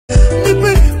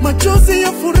machozi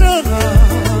ya furaha.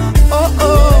 Oh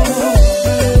oh,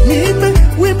 nipe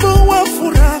wimbo wa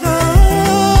furaha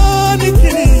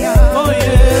nikilia. Oh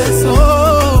yes,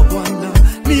 oh Bwana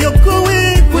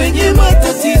niokoe kwenye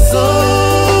matatizo.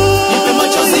 Nipe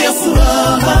machozi ya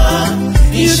furaha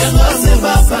nishangaze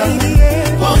Baba,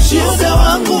 kwa ushuhuda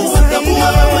wangu watambua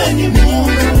wewe ni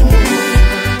Mungu.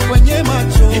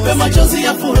 Nipe machozi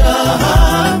ya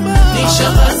furaha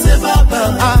nishangaze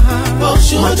Baba, kwa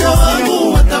ushuhuda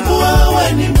wangu watambua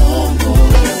wewe ni Mungu.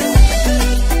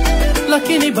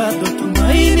 Lakini bado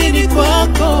tumaini ni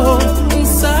kwako,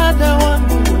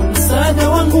 msaada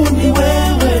wangu ni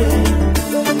wewe.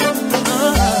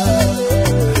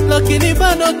 Lakini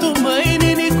bado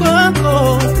tumaini ni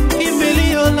kwako,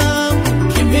 kimbilio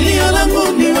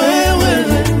langu ni wewe.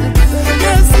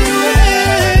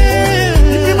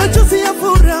 Nipe machozi ya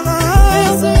furaha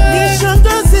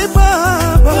nishangaze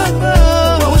Baba,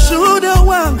 kwa ushuhuda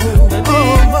wangu.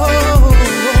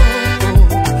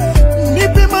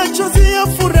 Nipe machozi ya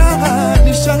furaha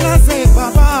nishangaze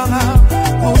Baba,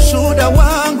 kwa ushuhuda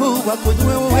wangu wa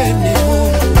kujua wewe ni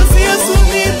Mungu. Basi Yesu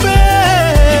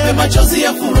nipe machozi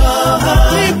ya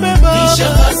furaha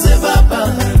nishangaze Baba,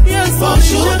 kwa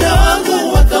ushuhuda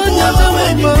wangu watambua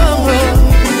wewe ni Mungu.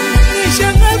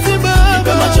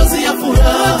 Nipe machozi ya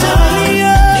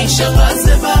furaha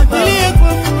nishangaze Baba,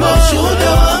 kwa ushuhuda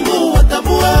wangu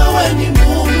watambua wewe ni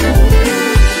Mungu.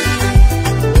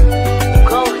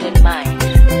 Golden Mind.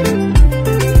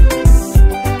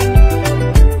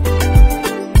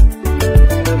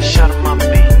 Sharma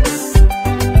Beat.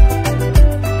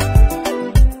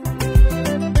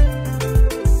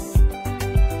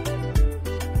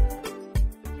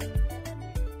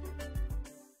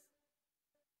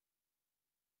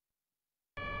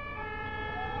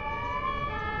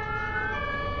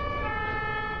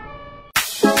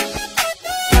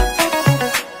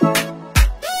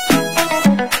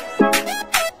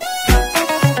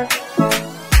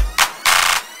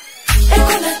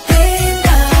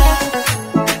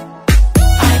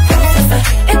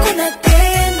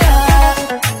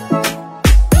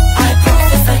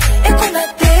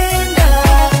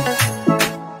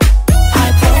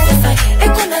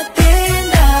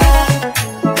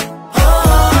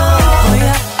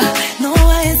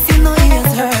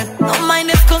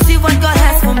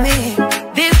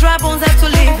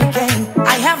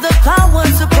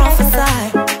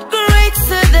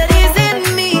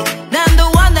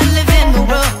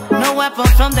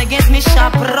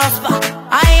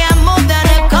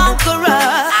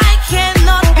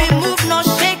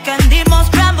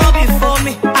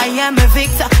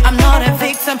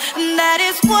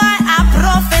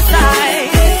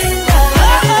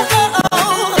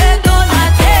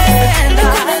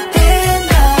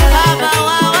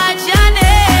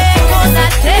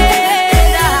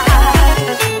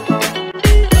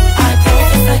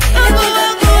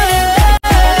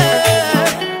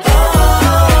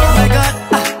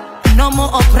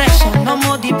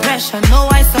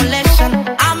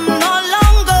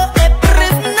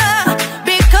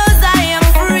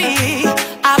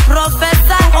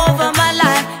 Over my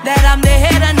life, that I'm the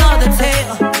head and not the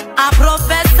tail.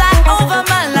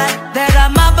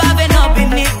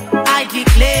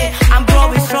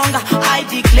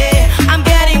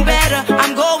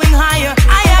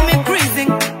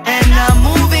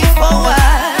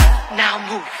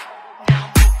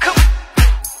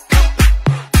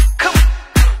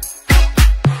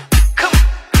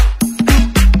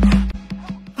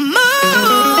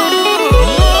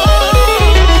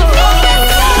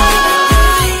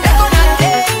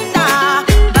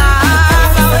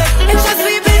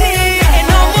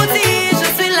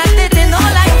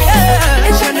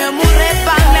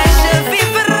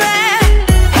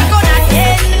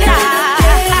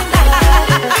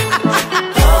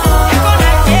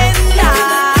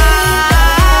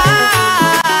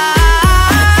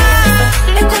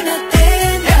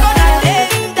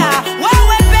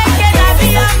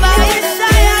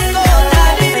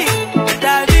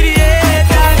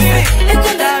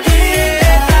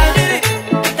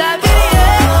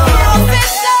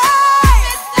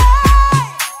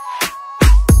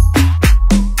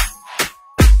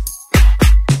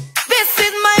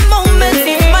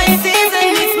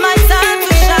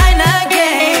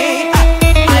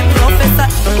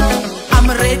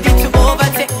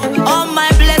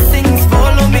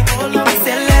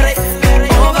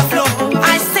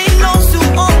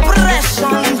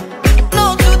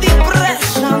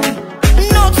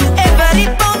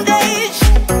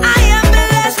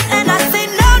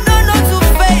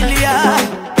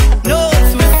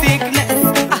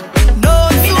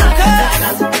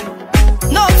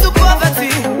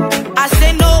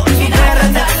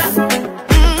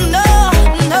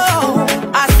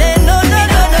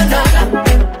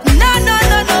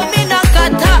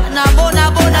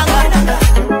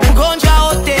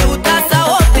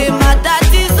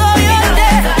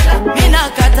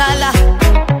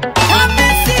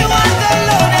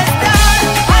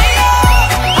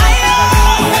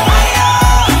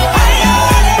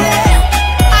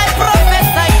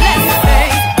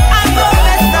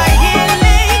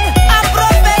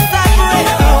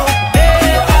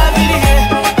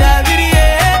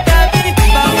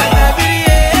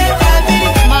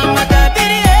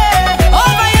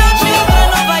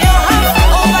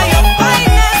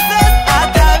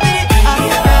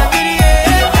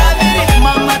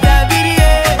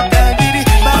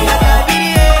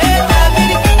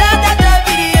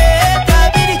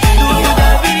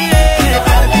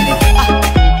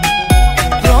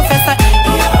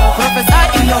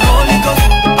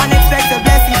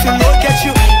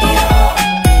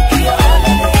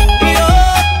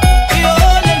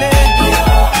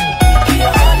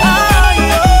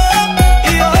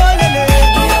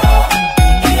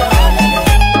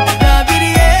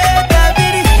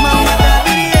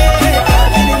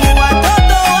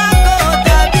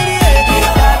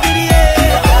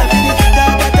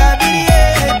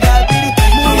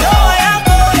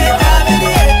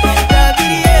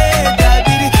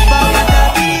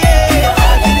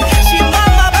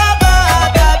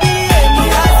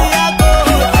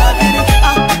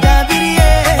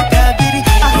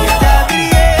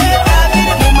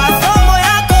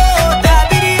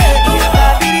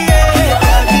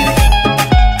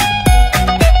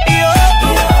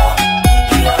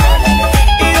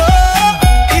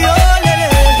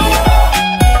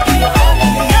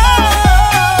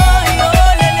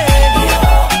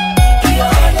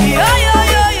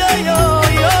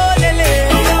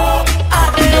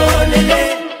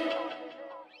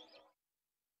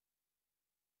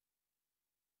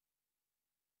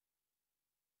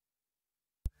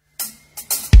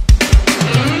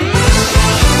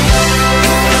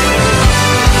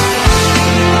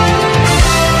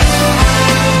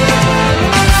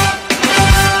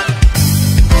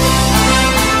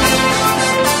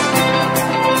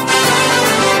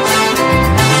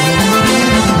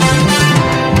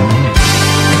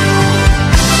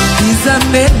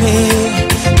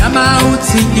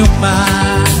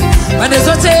 pande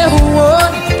zote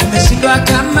huoni umeshindwa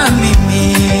kama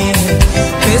mimi.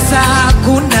 Pesa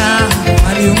hakuna,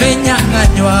 mali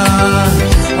umenyang'anywa,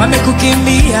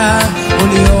 wamekukimbia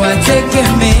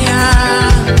uliowategemea.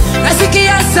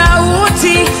 Nasikia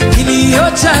sauti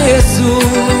kilio cha Yesu,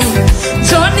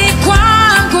 njoni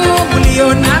kwangu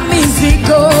mlio na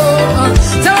mizigo,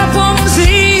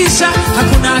 tawapumzisha,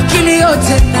 hakuna kilio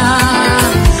tena.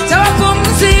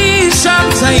 Tawapumzisha,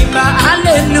 mtaimba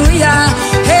haleluya.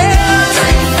 Hey,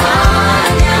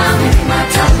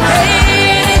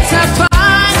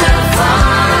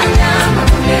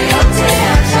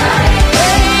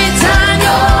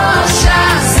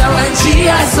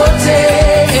 zote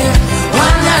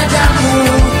wanadamu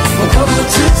wokovu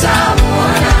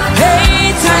tutamuona.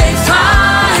 Hey,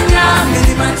 taifanya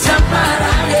milima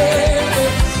tambarare,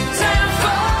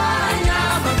 tayafanya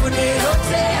mabonde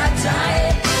yote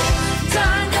yajae,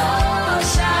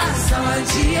 tanyosha sawa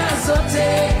njia zote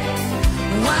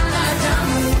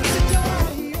wanadamu.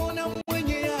 Ona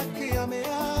mwenye yake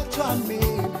ameachwa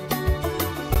mimi,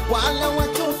 wala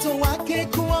watoto wake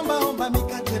kuombaomba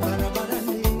mikate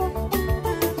barabarani.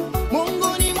 Mungu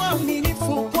ni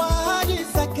mwaminifu kwa ahadi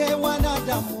zake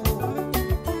wanadamu.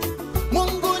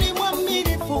 Mungu ni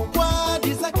mwaminifu kwa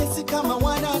ahadi zake, si kama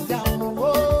wanadamu.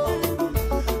 Oh,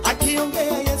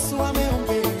 akiongea Yesu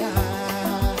ameongea,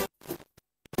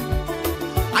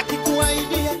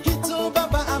 akikuahidia kitu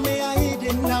Baba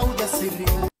ameahidi na ujasiri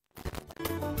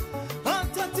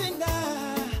atatenda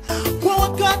kwa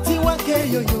wakati wake.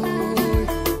 Yoyo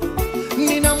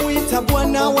ninamuita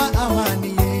Bwana wa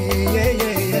amani,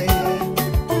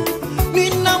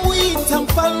 ninamuita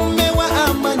mfalme wa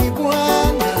amani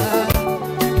Bwana.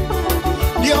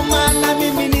 Ndio maana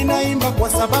mimi ninaimba kwa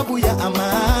sababu ya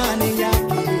amani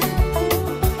yake.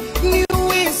 Ni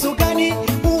uwezo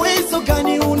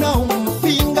gani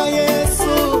unaompinga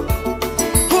Yesu?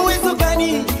 Uwezo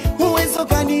gani?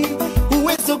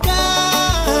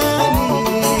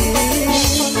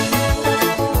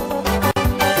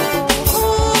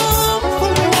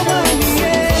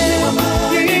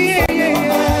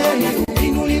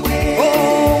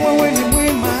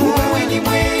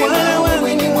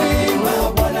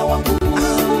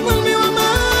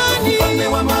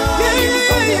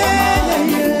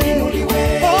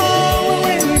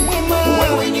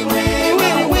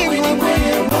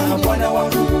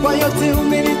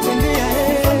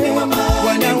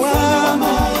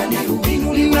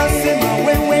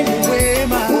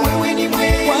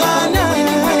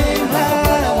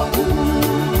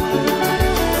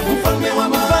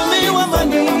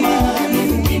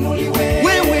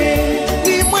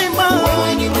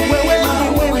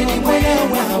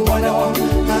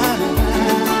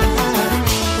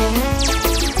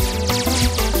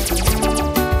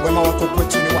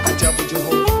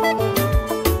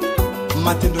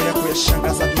 Matendo yako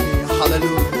yashangaza dunia.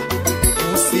 Hallelujah.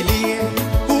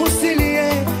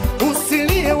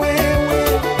 Usilie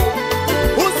wewe.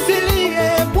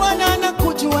 Usilie, Bwana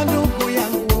anakujua ndugu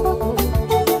yangu.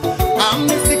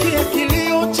 Amesikia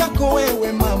kilio chako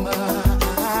wewe mama.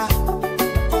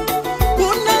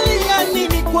 Unalia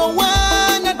nini kwa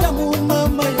wanadamu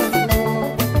mama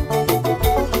yangu?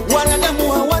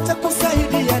 Wanadamu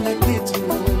hawatakusaidia na kitu.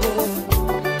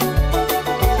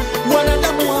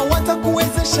 Wanadamu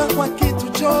hawatakuwezesha kwa kitu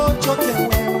chochote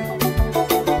wewe.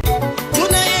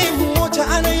 Tunaye mmoja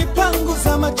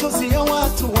anaipanguza machozi ya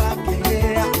watu wake.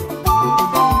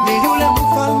 Ni yule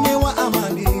mfalme wa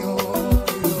amani.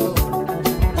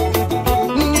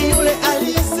 Ni yule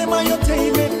aliyesema yote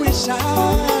imekwisha.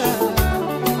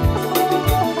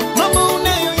 Mambo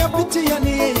unayoyapitia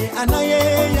ni yeye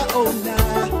anayeyaona.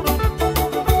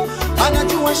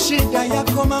 Anajua shida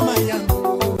yako mama yangu.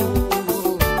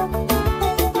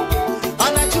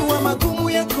 Magumu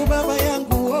yako baba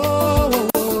yangu.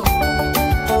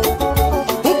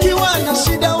 Ukiwa na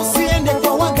shida usiende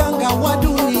kwa waganga wa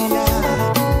dunia.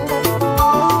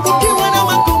 Ukiwa na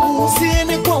magumu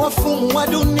usiende kwa wafumu wa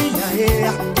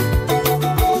dunia.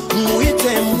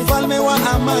 Muite mfalme wa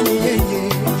amani,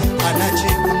 yeye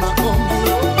anajibu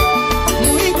maombi.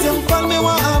 Muite mfalme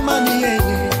wa amani,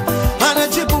 yeye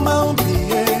anajibu maombi.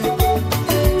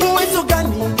 Uwezo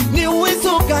gani? Ni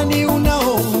uwezo gani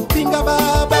unaompinga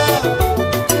Baba?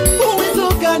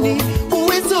 Uwezo gani?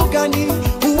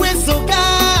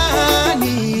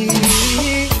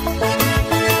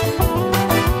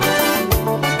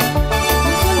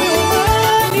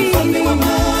 Mfalme wa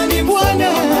amani Bwana,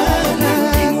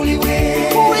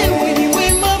 wewe ni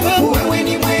mwema Baba, wewe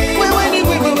ni mwema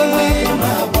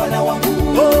Bwana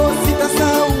wangu. Oh,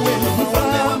 sitasahau wewe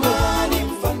mfalme wa amani.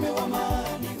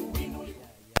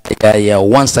 Yeah,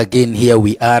 once again here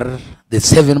we are the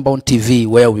Seven Bound TV,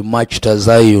 where we march to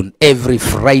Zion. Every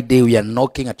Friday we are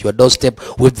knocking at your doorstep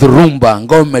with the Rhumba.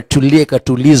 Ngome tulie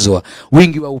katulizwa,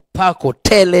 wingi wa upako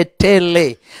tele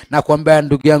tele. Na kuambia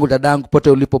ndugu yangu, dadangu, pote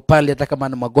ulipo pale, hata kama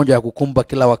na magonjwa ya kukumba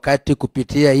kila wakati,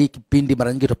 kupitia hii kipindi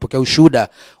mara nyingi utapokea ushuhuda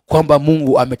kwamba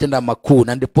Mungu ametenda makuu.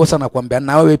 Na ndiposa na kuambia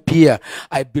na wewe pia,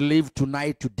 I believe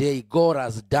tonight, today, God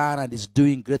has done and is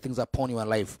doing great things upon your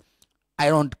life. I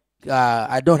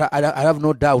have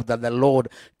no doubt that the Lord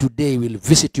today will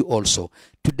visit you also.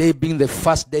 Today being the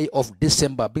first day of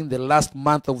December, being the last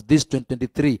month of this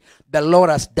 2023, the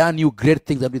Lord has done you great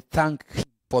things, and we thank Him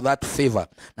for that favor.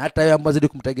 Na hata wewe ambaye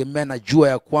kumtegemea na jua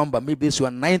ya kwamba maybe this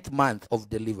your 9th month of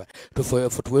deliver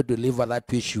to deliver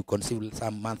that which you conceived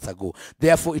some months ago.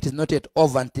 Therefore it is not yet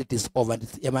over until it is over,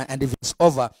 and if it's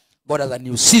over, God has a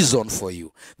new season for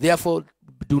you. Therefore,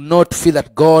 do not feel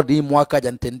that God hii mwaka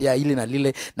hajanitendea hili na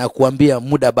lile, na kuambia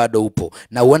muda bado upo.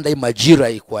 Na uenda hii majira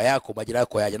ikuwa yako, majira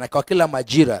yako yaje. Na kwa kila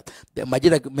majira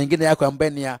mengine yako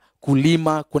ambaye ni ya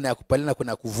kulima, kuna ya kupalilia,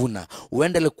 kuna ya kuvuna.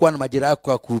 Uenda ilikuwa na majira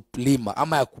yako ya kulima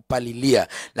ama ya kupalilia,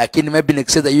 lakini maybe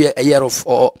next year of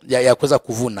ya kuweza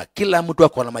kuvuna. Kila mtu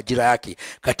ako na majira yake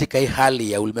katika hii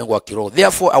hali ya ulimwengu wa kiroho.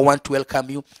 Therefore, I want to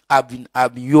welcome you. I've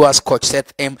been yours, Coach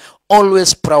Seth M.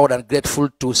 Always proud and grateful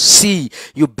to see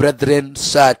you brethren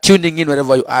tuning in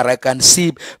wherever you are. I can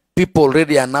see people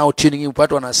already are now tuning in.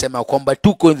 Watu wanasema kwamba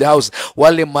tuko in the house.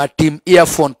 Wale team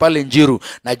earphone pale Njiru,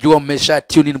 najua mmesha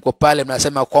tune in kwa pale,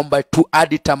 mnasema kwamba tu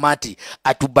hadi tamati,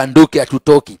 atubanduke,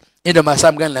 atutoki. Ndio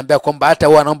masaa mgani niambia kwamba hata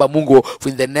wao anaomba Mungu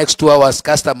for the next 2 hours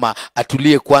customer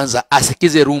atulie kwanza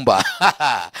asikize Rhumba.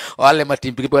 Wale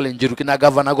matimpiki wale Njiru, kina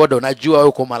Governor Godo, najua wewe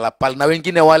uko malapal na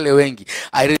wengine wale wengi.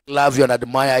 I really love you and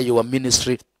admire your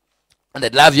ministry. And I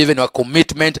love you even your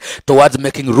commitment towards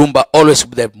making Rhumba always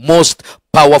the most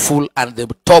powerful and the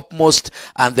topmost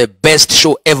and the best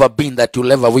show ever been that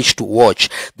you'll ever wish to watch.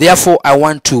 Therefore, I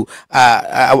want to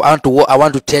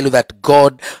tell you that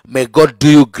may God do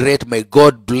you great. May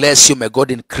God bless you. May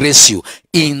God increase you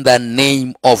in the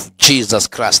name of Jesus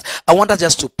Christ. I want us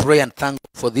just to pray and thank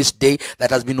for this day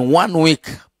that has been 1 week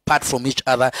apart from each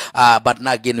other. But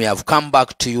now again, we have come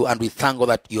back to you, and we thank God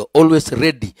that you're always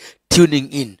ready, tuning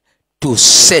in to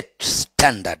set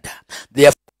standard.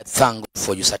 Therefore, thank God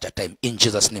for you such a time in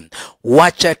Jesus name.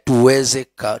 Wacha tuweze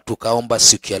tukaomba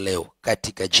siku ya leo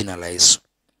katika jina la Yesu.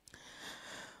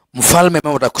 Mfalme,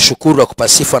 mama, tunakushukuru, akupa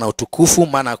sifa na utukufu,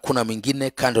 maana hakuna mwingine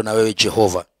kando na wewe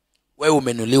Jehova. Wewe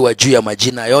umenuliwa juu ya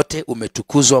majina yote,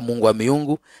 umetukuzwa Mungu wa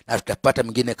miungu, na tutapata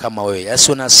mwingine kama wewe.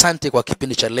 Yesu, na asante kwa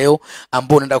kipindi cha leo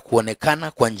ambao unaenda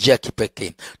kuonekana kwa njia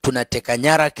kipekee. Tunateka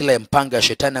nyara kila mpango ya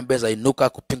shetani ambaye zainuka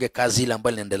kupinga kazi ile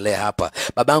ambayo inaendelea hapa.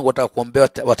 Babangu, nataka kuombea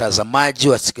watazamaji,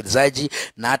 wasikilizaji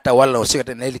na hata wale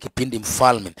wanaosikia na ile kipindi,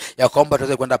 Mfalme, ya kwamba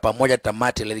tuweze kwenda pamoja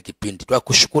tamati ile kipindi.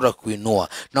 Tunakushukuru kuinua.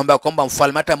 Naomba kwamba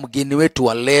Mfalme, hata mgeni wetu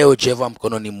wa leo Jehova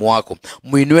mkononi mwako,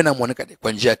 muinue na muonekane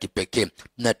kwa njia kipekee.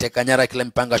 Tunateka nyara kila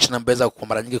mpango shina mbeza kwa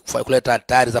mara nyingi kuleta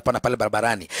hatari za hapa na pale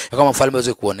barabarani, ya kama Mfalme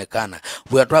uweze kuonekana.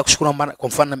 Tunataka kushukuru kwa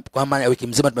mfano kwa maana wiki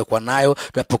mzima tumekuwa nayo,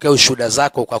 tumepokea ushuhuda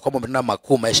zako kwa kwamba umetenda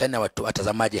makuu maishani ya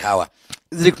watazamaji hawa.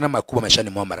 Zidi kuna makuu maishani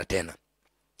mwao mara tena.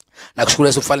 Na kushukuru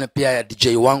Yesu Mfalme, pia DJ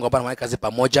wangu hapa na kazi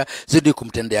pamoja, zidi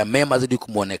kumtendea mema, zidi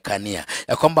kumuonekania.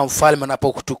 Ya kwamba Mfalme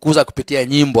anapokutukuza kupitia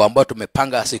nyimbo ambayo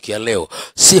tumepanga siku ya leo,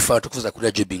 sifa na tukufu za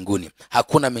kuja juu mbinguni.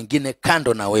 Hakuna mwingine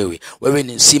kando na wewe. Wewe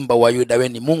ni Simba wa Yuda, wewe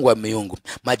ni Mungu wa miungu.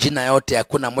 Majina yote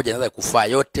hakuna moja anaweza kufaa.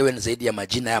 Yote wewe ni zaidi ya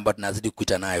majina ambayo tunazidi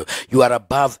kuita nayo. You are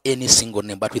above any single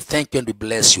name. But we thank you and we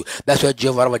bless you. That's why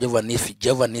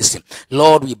Jehovah Nisi.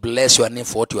 Lord, we bless your name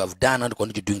for what you have done and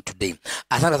continue doing today.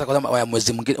 Asante sana kwa sababu ya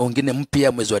mwezi mwingine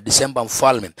mpya, mwezi wa December,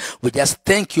 Mfalme. We just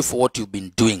thank you for what you've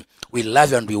been doing. We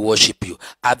love you and we worship you.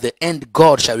 At the end,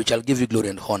 God shall give you glory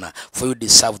and honor, for you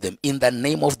deserve them. In the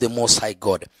name of the Most High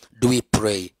God, do we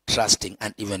pray, trusting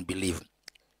and even believe.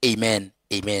 Amen,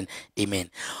 amen, amen.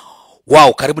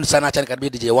 Wow, karibuni sana. Acha nikaribie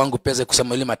DJ wangu peze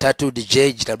kusema ile matatu.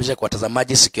 DJ, jitambulisha kwa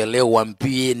watazamaji siku ya leo,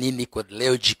 waambie nini kwa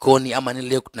leo jikoni, ama nini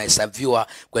leo tunahesaviwa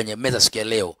kwenye meza siku ya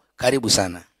leo. Karibu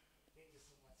sana.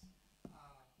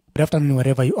 Good afternoon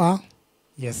wherever you are.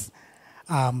 Yes,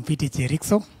 VTJ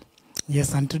Rixo.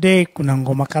 Yes, and today kuna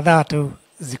ngoma kadhaa tu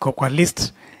ziko kwa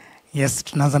list. Yes,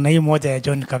 tunaanza na hii moja ya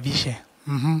John Kavishe.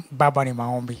 Baba ni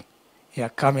maombi.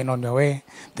 Yeah, coming on your way.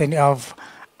 Then you have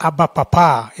Abba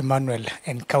Papa Emmanuel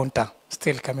Encounter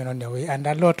still coming on your way, and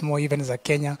a lot more even za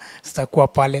Kenya zitakuwa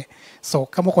pale. So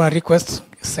kama kuna request,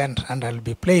 send and I'll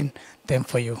be playing them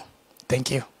for you.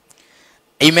 Thank you.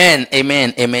 Amen,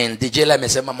 amen, amen. DJ la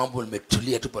amesema mambo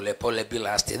limetulia tu pole pole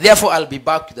bila haste. Therefore, I'll be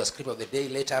back to the script of the day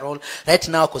later on. Right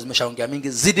now, because nimeshaongea mingi,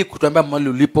 zidi kutuambia mahali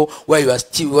ulipo, where you are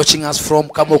still watching us from,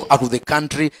 kama out of the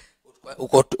country,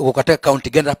 uko katika county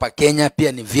gani hapa Kenya,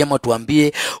 pia ni vyema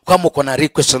tuambie. Kama uko na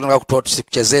request unataka kutoa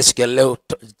tusichezee siku ya leo,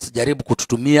 jaribu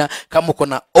kututumia. Kama uko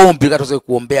na ombi tuweze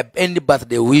kuombea any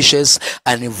birthday wishes,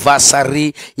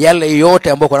 anniversary, yale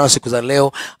yote ambayo uko nayo siku za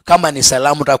leo, kama ni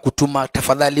salamu unataka kutuma,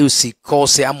 tafadhali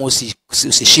usikose ama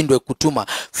usishindwe kutuma.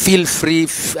 Feel free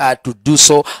to do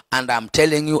so, and I'm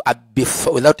telling you,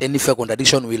 without any fair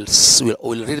contradiction,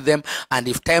 we'll read them, and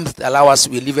if time allow us,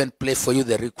 we'll even play for you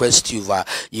the request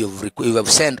you've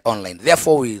sent online.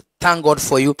 Therefore, we thank God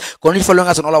for you. Continue following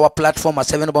us on all our platforms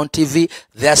at 7bound TV.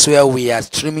 That's where we are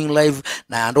streaming live,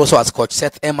 and also as Coach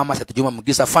Seth M. Mama Seth Juma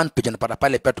Mugisa fan page, and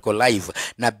pale pia tuko live,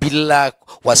 na bila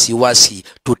wasiwasi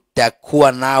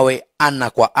tutakuwa nawe ana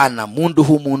kwa ana,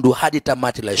 mundu hadi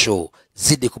tamati la show.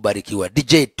 Zidi kubarikiwa.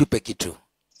 DJ tupe kitu.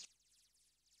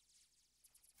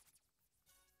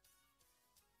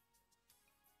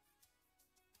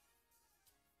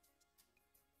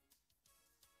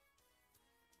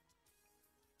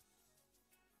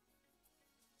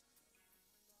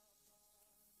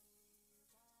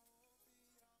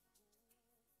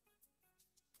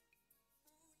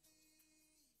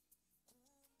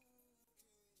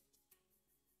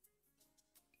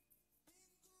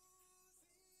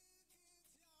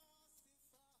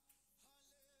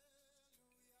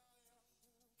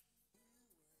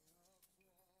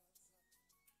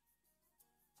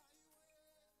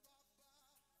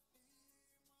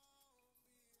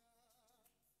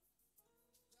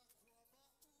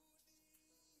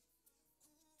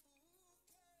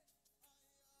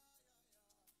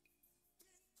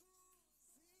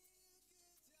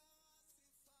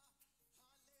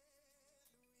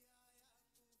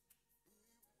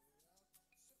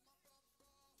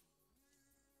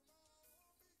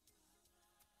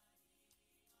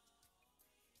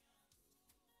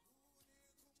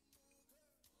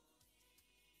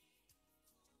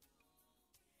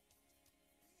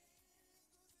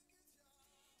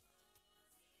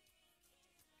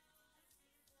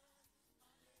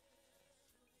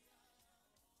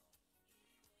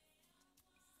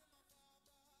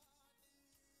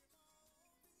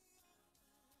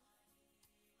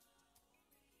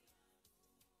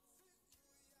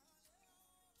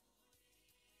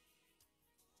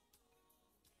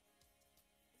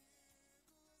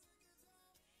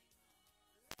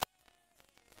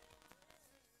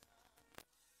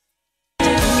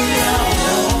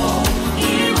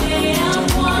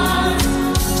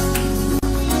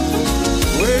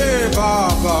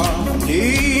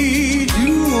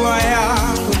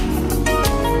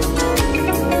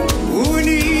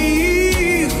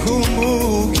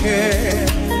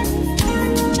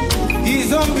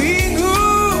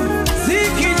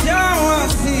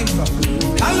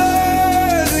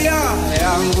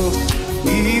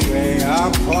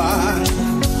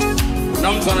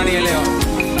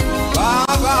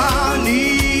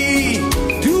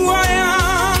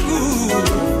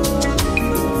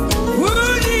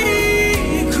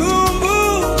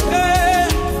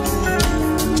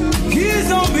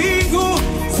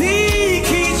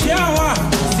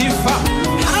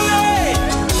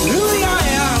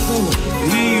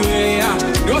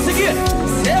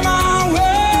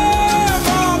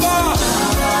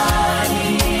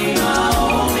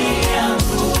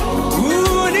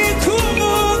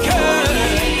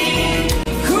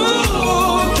 Cool.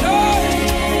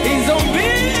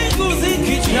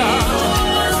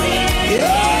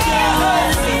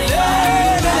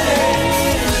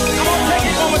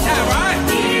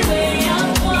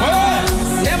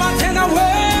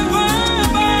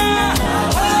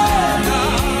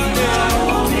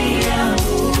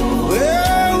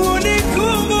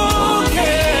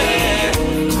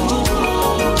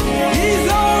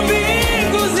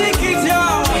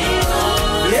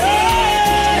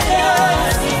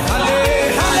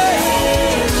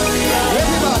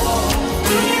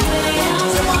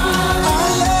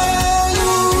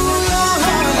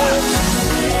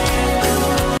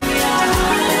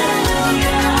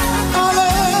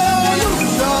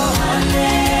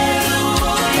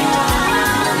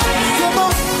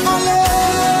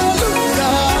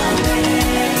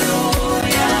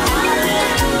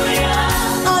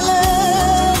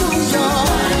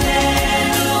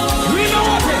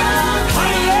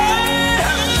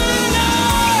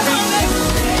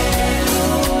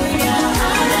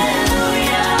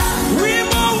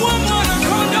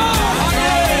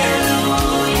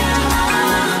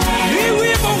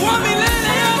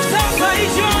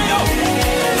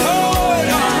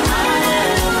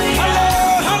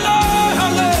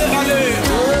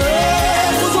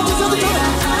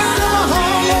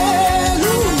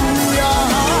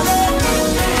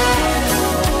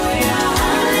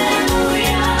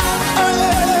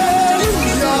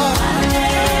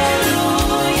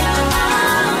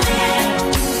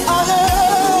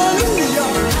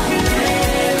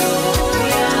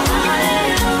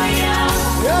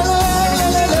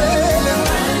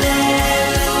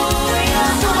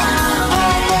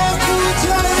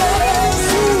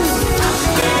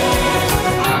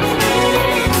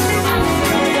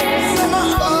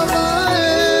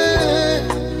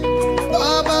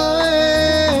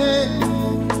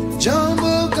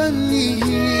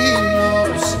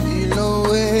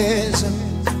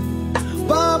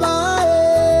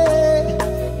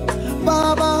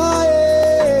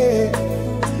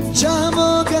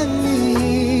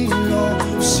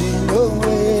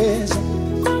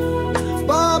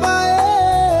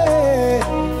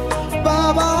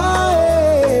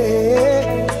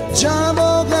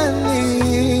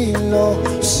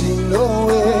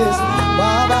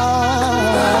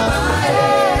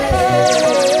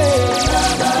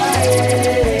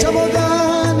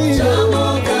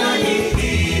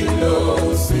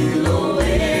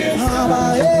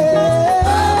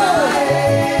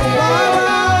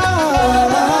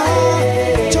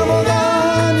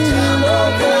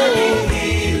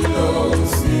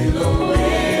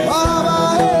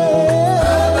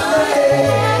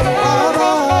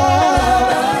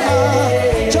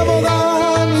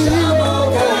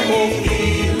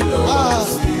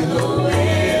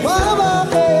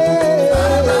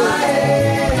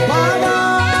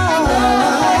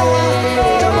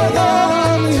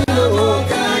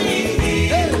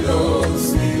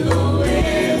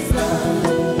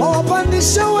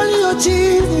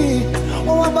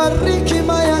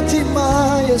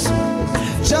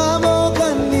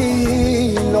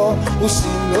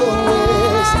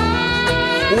 usiloweza.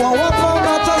 Wawapo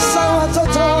matasa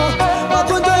watoto,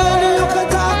 magonjwa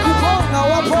yaliyokataa kupona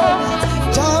wapona.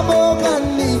 Jambo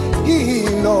gani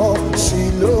hilo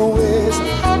usiloweza?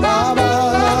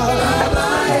 Baba,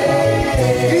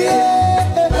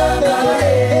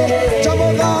 jambo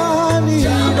gani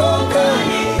hilo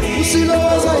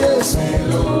usiloweza Yesu?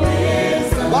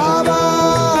 Baba,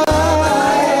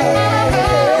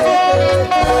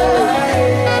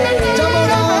 jambo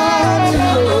gani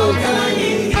hilo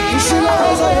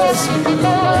usiloweza Yesu?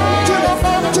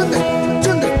 Tunde.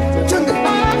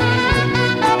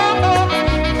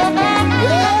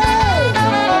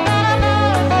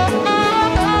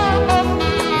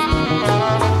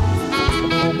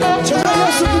 Cheza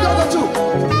Yesu kidogo tu.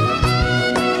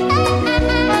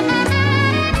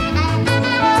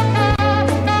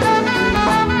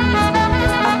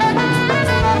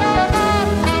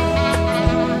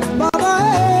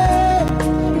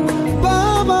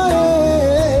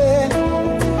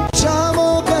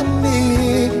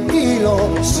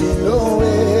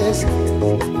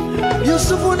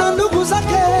 Yusufu na ndugu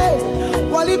zake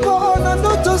walipoona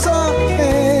ndoto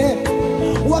zake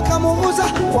wakamuuza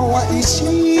kwa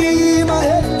Waishmaeli.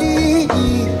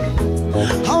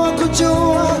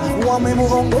 Hawakujua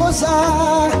wamemuongoza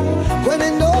kwenye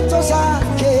ndoto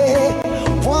zake,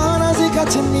 Bwana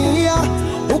zikatimia,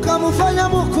 ukamfanya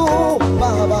mkuu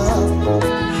Baba.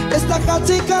 Esta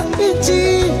katika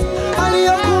nchi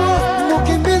aliyokuwa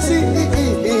mkimbizi,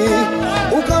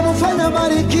 ukamfanya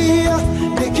malkia.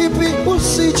 Ni kipi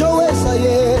usichoweza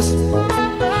Yesu?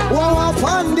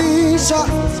 Wawapandisha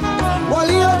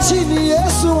walio chini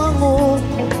Yesu wangu,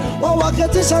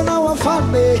 wawaketisha na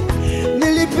wafalme. Ni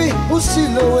lipi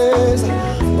usiloweza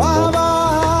Baba?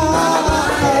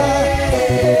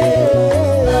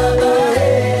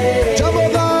 Jambo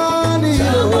gani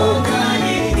hilo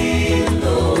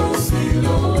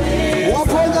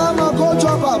waponya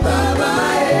magonjwa Baba,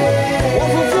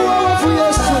 wafufua wafu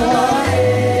Yesu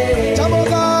wangu. Jambo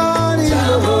gani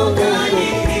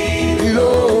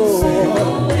hilo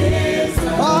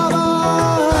Baba?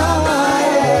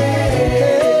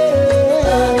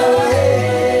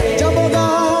 Jambo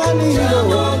gani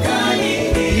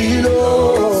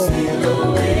hilo?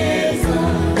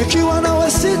 Nikiwa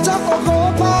nawe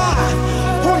sitaogopa,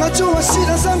 unajua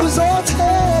shida zangu zote.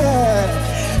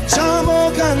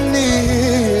 Jambo gani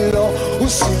hilo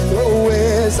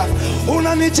usiloweza?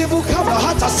 Unanijibu kabla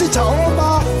hata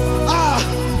sijaomba.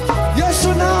 Yesu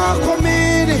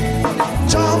nakuamini.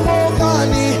 Jambo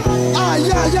gani?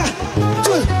 Yeah.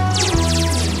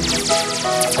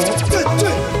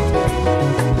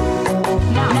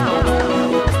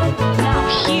 Now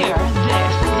hear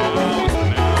this.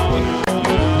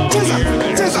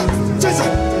 Cheza.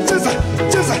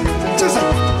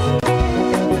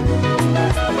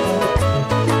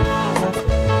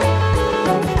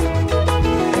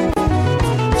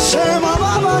 Sema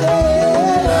Baba,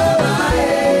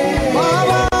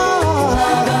 Baba,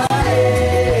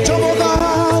 jambo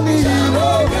gani hilo?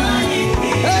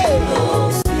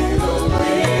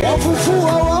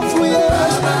 Wafufua wafu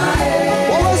Yesu,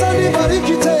 waweza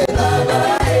nibariki tena,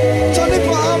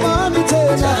 utanipa amani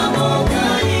tena.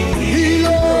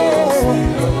 Hilo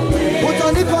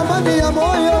utanipa amani ya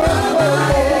moyo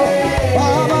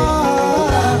Baba.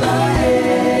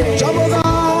 Jambo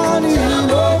gani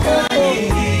hilo?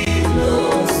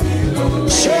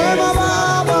 Shema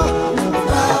Baba,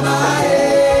 Baba,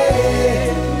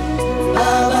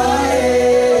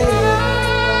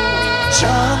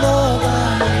 jambo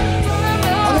gani?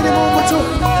 Amini Mungu tu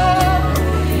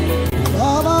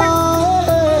Baba,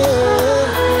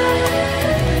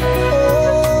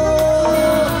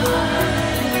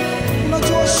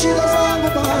 unajua shida zangu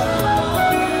Baba,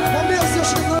 mwambie sio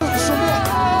shida zangu kusumbua,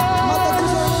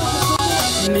 matatizo yangu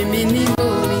kusumbua. Mimi ni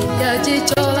mboni ya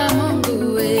jicho la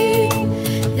Mungu we,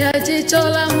 ya jicho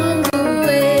la Mungu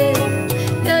we,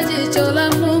 ya jicho la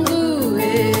Mungu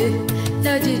we,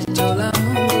 ya jicho la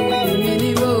Mungu. Mimi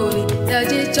ni mboni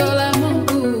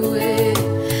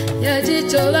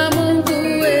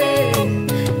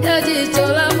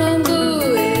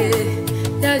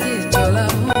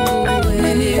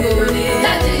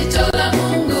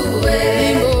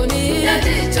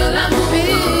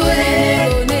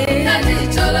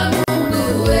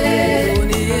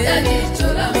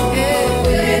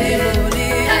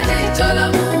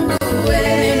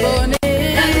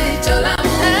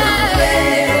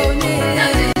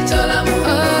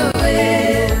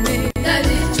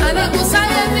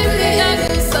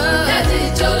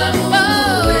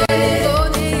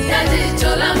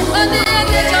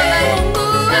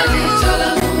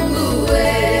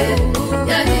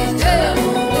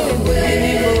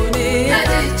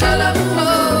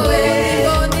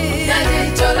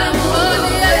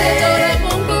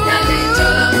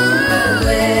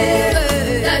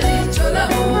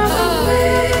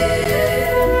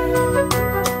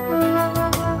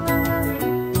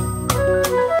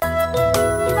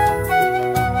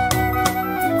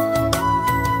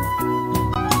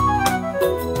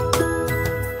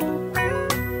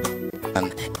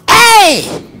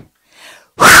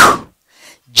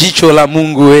Jicho la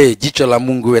Mungu we, jicho la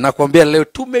Mungu we. Nakwambia leo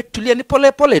tumetulia, ni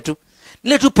pole pole tu.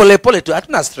 Leo tu pole pole tu,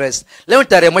 hatuna stress. Leo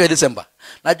tarehe 1 Disemba.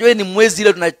 Najua ni mwezi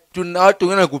ile tuna watu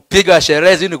wengine kupiga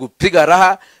sherehe, ni kupiga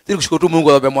raha, ni kushukuru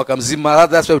Mungu kwa mwaka mzima.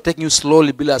 That's why we taking you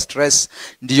slowly bila stress.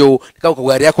 Ndio kama kwa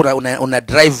gari yako una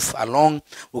drive along,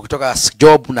 ukitoka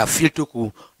job una feel tu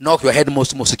ku knock your head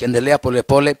most ukiendelea pole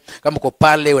pole. Kama uko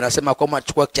pale unasema kwamba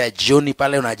chukua cha jioni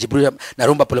pale unajibu na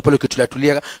rumba pole pole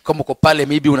ukitulia. Kama uko pale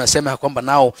maybe unasema kwamba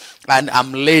now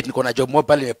I'm late, niko na job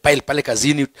moja pale pale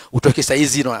kazini, utoke saa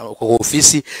hizi kwa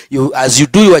ofisi. As you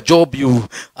do your job,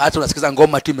 hata unasikiza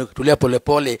ngoma tu imetulia pole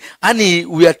pole. And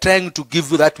we are trying to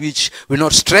give you that which will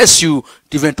not stress you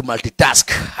even to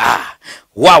multitask.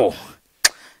 Wow.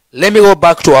 Let me go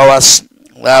back to our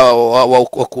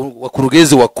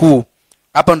wakurugenzi wakuu.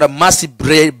 Hapa ndo Masi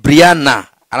Briana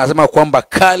anasema kwamba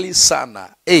kali sana.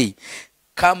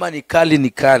 Kama ni kali ni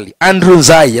kali. Andrew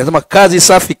Zai anasema kazi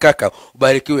safi kaka,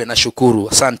 ubarikiwe na shukuru.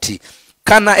 Asante.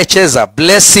 Kana Echeza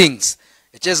blessings.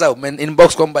 Echeza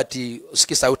inbox kwamba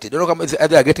usikie sauti. Don't know kama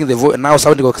they are getting the voice now,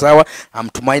 sound iko sawa.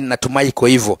 Natumai iko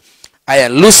hivyo. Aya,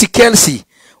 Lucy Kelsey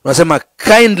unasema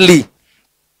kindly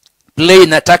play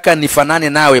nataka nifanane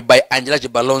nawe by Angela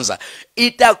Jibalonza.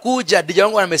 Itakuja, DJ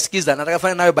wangu amesikiza, nataka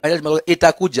fanane nawe by Angela Jibalonza.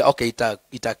 Itakuja. Okay,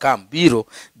 itakam. Biro.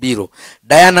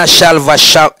 Diana Shalva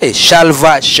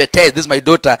Shete. This is my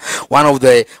daughter, one of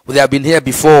they have been here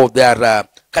before. They are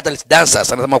Catalyst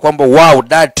dancers. Anasema kwamba wow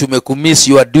dad, tumekumiss,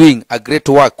 you are doing a great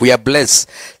work, we are blessed.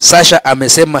 Sasha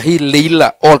amesema hii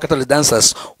Leila, all Catalyst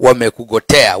dancers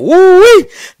wamekugotea.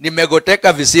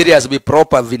 Nimegoteka vi serious, vi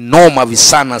proper, vi noma, vi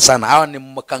sana. Hawa ni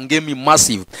makangemi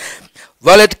massive.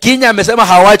 Violet Kinya amesema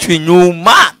hawachwi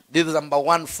nyuma. This is number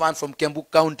 1 fan from Kiambu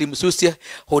County, Msusia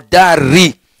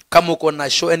hodari. Kama uko na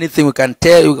show anything we can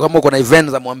tell you, kama uko na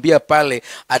events amwambia pale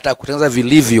atakutengeneza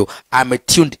vilivyo. I'm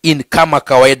tuned in kama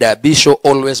kawaida. Bisho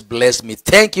always bless me.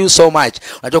 Thank you so much.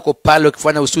 Unajua uko pale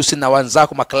ukifanya ususi na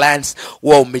wanzako ma clients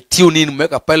wao umetune in,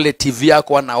 umeweka pale TV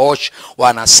yako wana watch,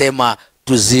 wanasema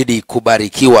tuzidi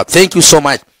kubarikiwa. Thank you so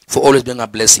much for always being a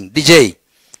blessing. DJ,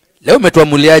 leo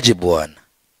umetuamuliaje bwana?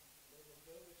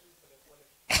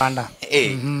 Panda.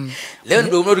 Leo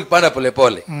ndio unarudi pole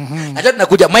pole. Acha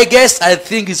tunakuja. My guest I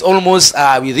think is almost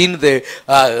within the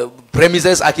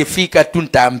premises. Akifika tu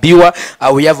nitaambiwa.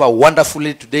 We have a wonderful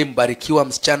lady today, mbarikiwa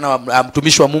msichana,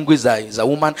 mtumishi wa Mungu is a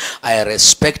woman. I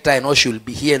respect her. I know she will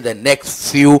be here in the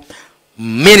next few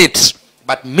minutes.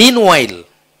 But meanwhile,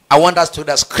 I want us to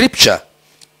read a scripture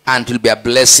and it will be a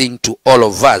blessing to all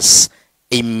of us.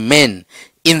 Amen.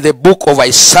 In the book of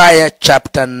Isaiah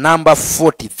chapter number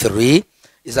 43,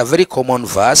 is a very common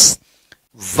verse.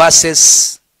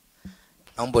 Verses,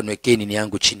 naomba niwekee nini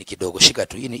yangu chini kidogo. Shika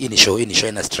tu. Hii ni show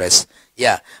ina stress.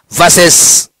 Yeah.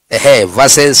 Verses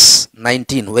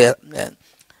 19. Where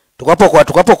tukapo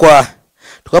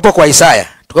kwa Isaiah.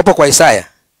 The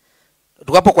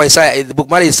book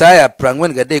mali Isaiah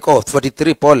prangwen gade ko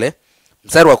 43 pole.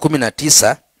 Mstari wa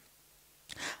 19.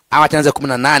 Ama tuanze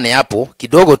 18 hapo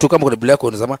kidogo tu, kama kuna Biblia yako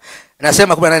unasema.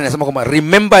 Nasema 18, nasema kwamba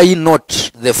remember ye not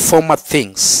the former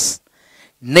things,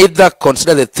 neither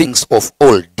consider the things of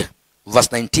old. Verse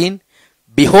 19,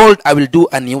 behold I will do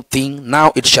a new thing,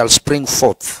 now it shall spring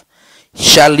forth.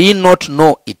 Shall ye not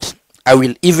know it? I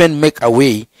will even make a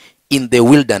way in the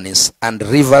wilderness and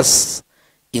rivers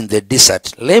in the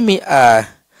desert. Let me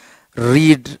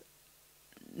read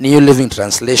New Living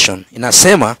Translation.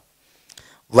 Inasema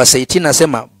verse 18,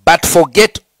 inasema but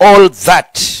forget all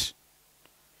that.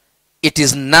 It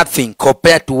is nothing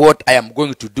compared to what I am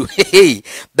going to do. Hey,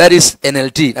 that is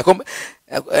NLT.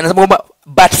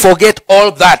 But forget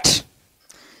all that.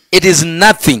 It is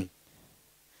nothing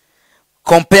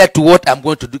compared to what I'm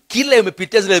going to do. Kila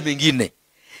imepitia zile mengine.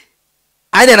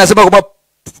 Ani anasema kwamba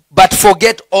but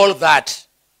forget all that.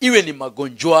 Iwe ni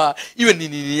magonjwa, iwe ni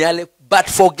nini yale, but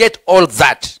forget all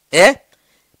that.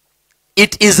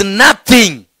 It is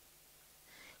nothing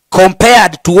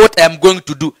compared to what I am going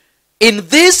to do. In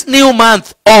this new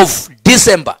month of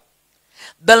December,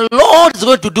 the Lord is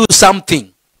going to do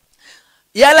something.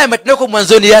 Yala ametendeka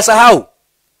mwanzoni yasahau.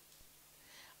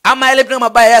 Ama yale mtendo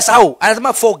mabaya yasahau.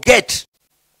 Anasema forget.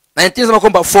 Na anasema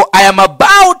kwamba for I am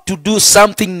about to do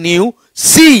something new.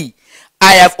 See,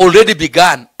 I have already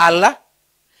begun. Allah.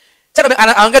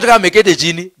 Anaongea mekete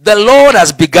chini. The Lord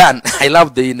has begun. I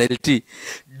love the NLT.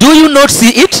 Do you not see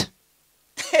it?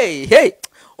 Hey.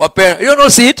 You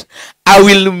don't see it? I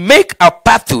will make a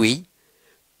pathway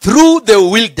through the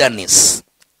wilderness.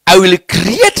 I will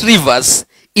create rivers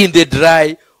in the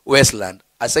dry wasteland.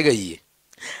 Asega ye.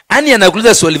 Ani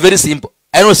anakuuliza swali very simple.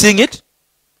 Are you not seeing it?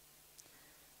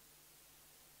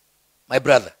 My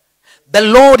brother, the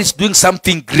Lord is doing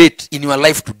something great in your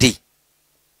life today.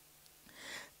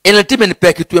 NLT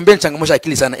imenipea kitu ambacho changamsha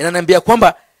akili sana. Inaniambia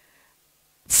kwamba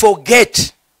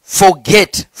forget.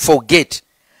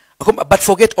 But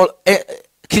forget all.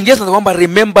 Kiingereza kwamba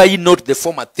remember ye not the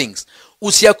former things.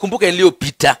 Usiyakumbuke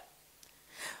yaliyopita.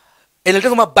 NLT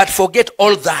kwamba but forget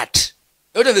all that.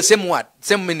 Yote the same word,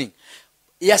 same meaning.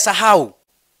 Yasahau.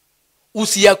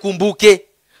 Usiyakumbuke.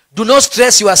 Do not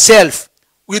stress yourself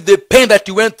with the pain that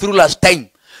you went through last time.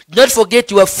 Do not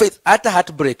forget your faith. At a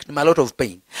heartbreak, a lot of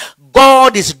pain.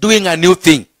 God is doing a new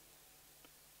thing.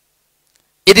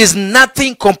 It is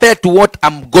nothing compared to what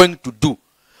I'm going to do.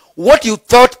 What you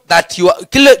thought that you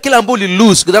Kilambuli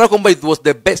lose, it was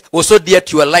the best, was so dear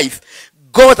to your life.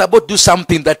 God is about to do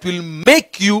something that will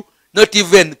make you not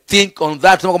even think on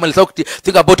that.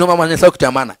 Think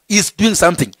about He's doing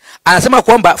something. Anasema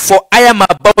kwamba for I am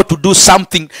about to do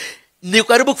something. Ni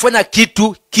karibu kufanya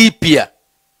kitu kipya.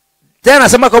 Tena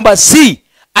anasema kwamba see,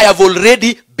 I have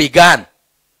already begun.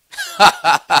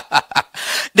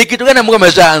 Ni kitu gani Mungu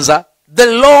ameshaanza? The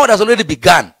Lord has already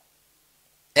begun.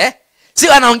 Si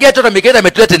anaongea tu ameketa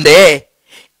ametuleta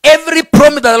every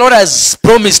promise that the Lord has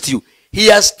promised you, he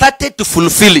has started to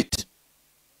fulfill it.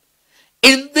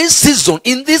 In this season,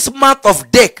 in this month of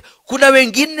deck, kuna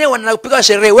wengine wanapiga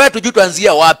sherehe, wewe tujui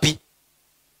tuanzia wapi.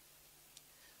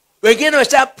 Wengine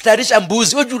washatayarisha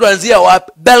mbuzi, wewe tujui tuanzia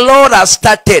wapi. The Lord has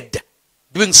started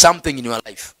doing something in your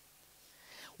life.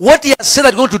 What he has said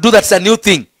that he's going to do, that's a new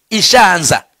thing.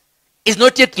 Ishaanza. It's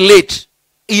not yet late.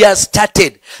 He has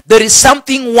started. There is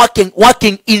something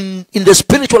working in the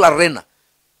spiritual arena,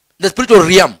 the spiritual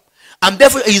realm. And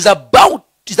therefore is about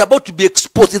to be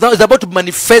exposed. It's about to be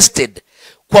manifested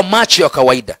kwa macho ya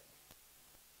kawaida.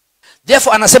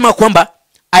 Therefore anasema kwamba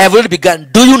I have already begun.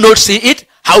 Do you not see it?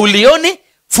 Haulioni?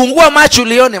 Fungua macho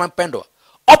ulione mpendwa.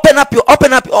 Open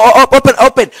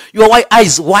your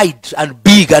eyes wide and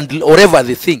big and whatever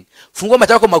the thing. Fungua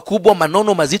macho yako makubwa,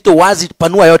 manono, mazito, wazi,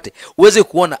 panua yote. Uweze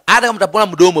kuona. Hata kama mtapona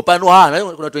mdomo, panua.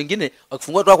 Kuna watu wengine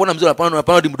wakifungua tu kuona mzito anapanua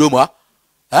hadi mdomo.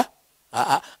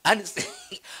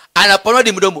 Anapanua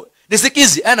hadi mdomo.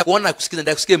 Nisikizi, anakuona na kusikiza,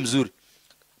 ndio kusikia mzuri.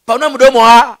 Panua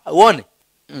mdomo uone.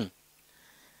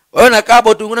 Wewe unakaa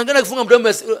hapo tu unaangalia kufunga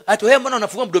mdomo, hata wewe mbona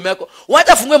unafunga mdomo yako?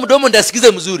 Wacha fungue mdomo ndio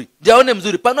asikize mzuri. Ndio aone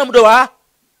mzuri. Panua mdomo.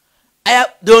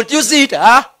 Don't you see it?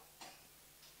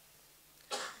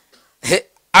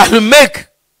 I will make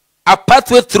a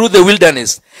pathway through the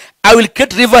wilderness. I will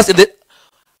create rivers in the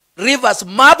rivers.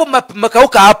 Mapo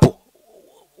makauka hapo.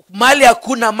 Mali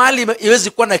hakuna, mali iwezi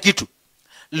kuwa na kitu.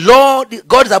 Lord,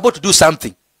 God is about to do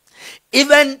something.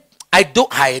 Even I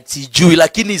don't hide sijui,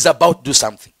 lakini is about to do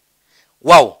something.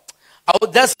 Wow. I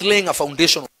was just laying a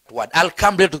foundation of that word. I'll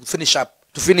come later to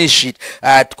finish it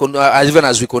even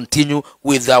as we continue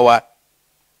with our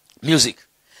music.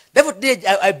 Therefore today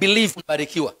I believe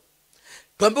mbarikiwa.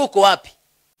 Tuambie uko wapi?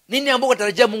 Nini ambao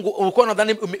unatarajia Mungu ulikuwa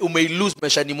unadhani umeilose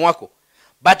maishani mwako?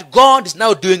 But God is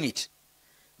now doing it.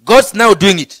 God's now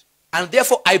doing it. And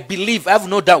therefore I believe, I have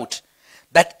no doubt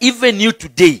that even you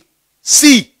today,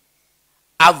 see,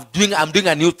 I'm doing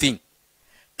a new thing.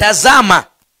 Tazama,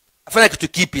 afanya kitu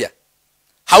kipya.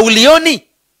 Haulioni?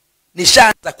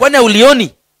 Nishaanza. Kwani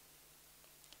haulioni?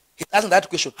 He's asking that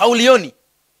question. Haulioni?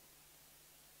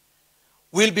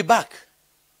 We'll be back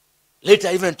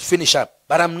later even to finish up.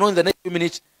 But I'm knowing the next few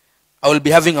minutes I will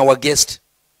be having our guest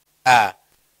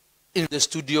in the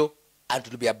studio, and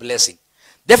it will be a blessing.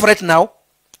 Therefore right now,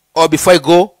 or before I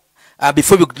go,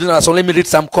 before we do that, so let me read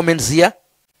some comments here.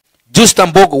 Justa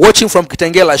Mbogo, watching from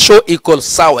Kitengela, show equals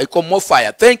sawa, equal more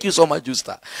fire. Thank you so much,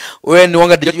 Justa. When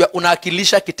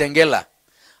unaakilisha Kitengela,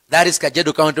 that is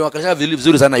Kajedo County.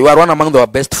 You are one among our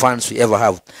best fans we ever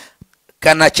have.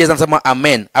 Kana cheza nasema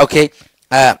amen. Okay.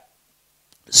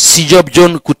 Sijob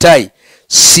John Kutai,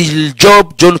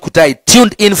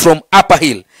 tuned in from Upper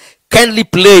Hill. Kindly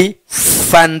play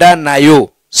Fanda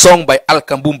Nayo, song by Al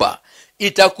Kambumba.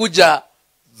 Itakuja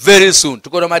very soon.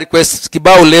 Tuko na request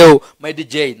kibao leo, my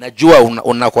DJ, najua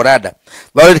unakorada.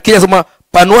 Bado Kenya sema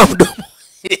panua mdomo.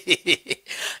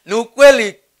 Ni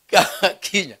ukweli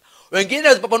Kenya. Wengine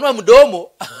wasipanua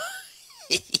mdomo.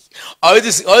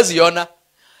 Hawezi yona.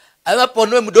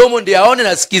 Anapanua mdomo ndio aone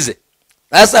na sikize.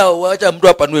 Sasa wacha mtu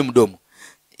apanue mdomo.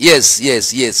 Yes.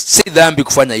 Si dhambi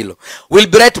kufanya hilo. We'll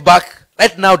be right back.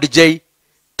 Right now DJ,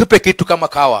 tupe kitu kama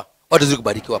kawa. Watu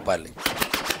zikubarikiwa pale.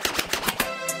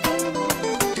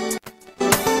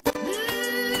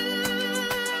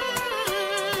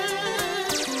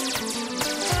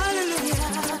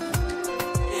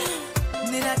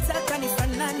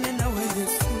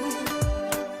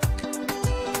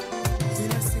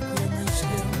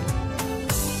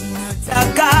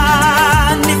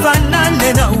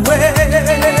 Nifanane na we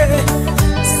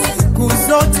siku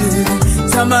zote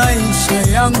ya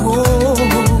maisha yangu.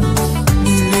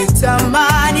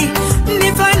 Nilitamani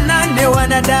nifanane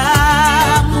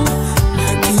wanadamu,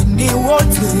 lakini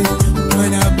wote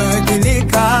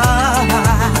wanabadilika.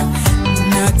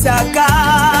 Nataka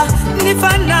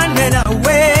nifanane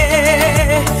nawe,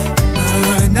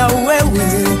 na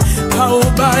wewe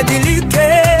haubadilike.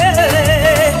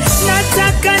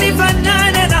 Nataka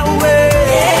nifanane nawe,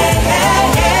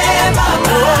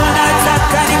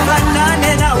 nataka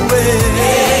nifanane nawe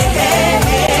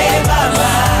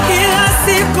kila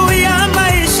siku ya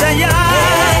maisha yangu.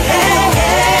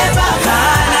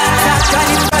 Nataka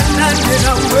nifanane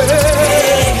nawe,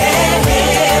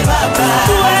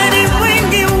 wewe ni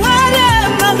mwingi wa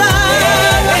rehema,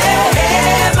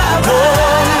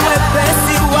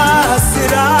 mwepesi wa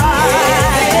hasira.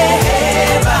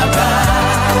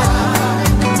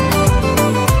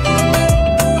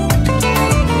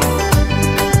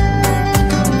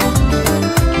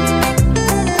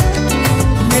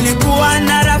 Nilikuwa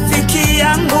na rafiki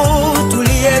yangu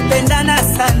tuliyependana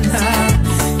sana,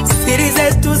 siri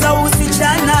zetu za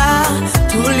usichana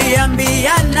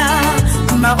tuliambiana,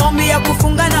 maombi ya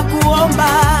kufunga na kuomba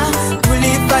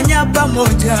tulifanya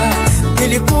pamoja.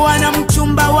 Nilikuwa na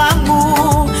mchumba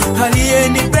wangu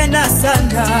aliyenipenda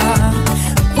sana,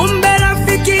 kumbe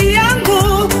rafiki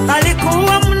yangu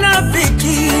alikuwa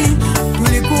mnafiki.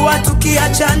 Tulikuwa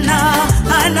tukiachana,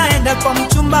 anaenda kwa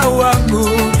mchumba wangu,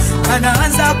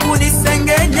 anaanza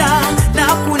kunisengenya na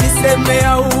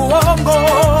kunisemea uongo.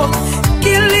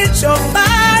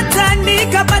 Kilichopata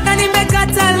nikapata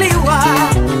nimekataliwa,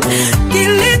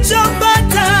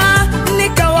 kilichopata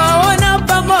nikawaona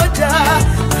pamoja.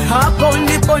 Hapo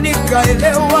ndipo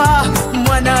nikaelewa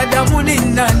mwanadamu ni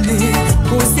nani.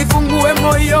 Usifungue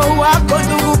moyo wako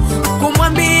ndugu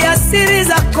kumwambia siri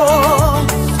zako,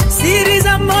 siri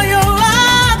za moyo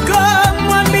wako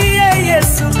mwambie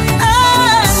Yesu.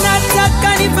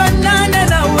 Nataka nifanane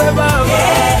nawe Baba,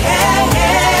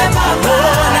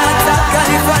 nataka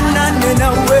nifanane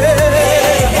nawe.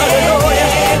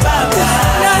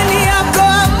 Ndani yako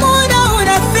hamuna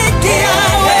unafiki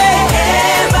yawe,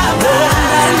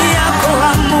 ndani yako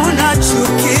hamuna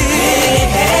chuki.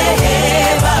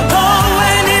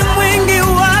 Wewe ni mwingi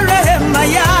wa rehema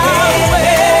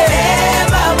yawe,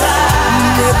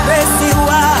 mwepesi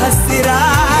wa hasira.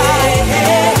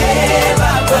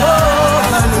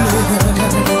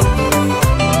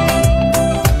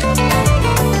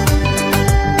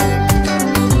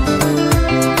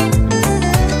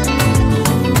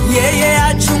 Yeye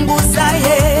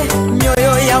achunguzaye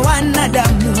mioyo ya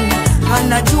wanadamu,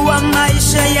 anajua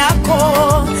maisha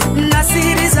yako na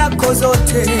siri zako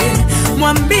zote.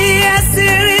 Mwambie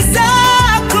siri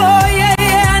zako,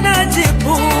 yeye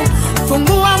anajibu.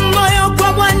 Fungua moyo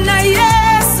kwa Bwana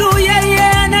Yesu, yeye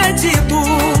anajibu.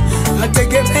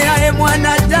 Ategemeaye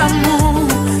mwanadamu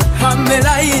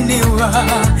amelainiwa,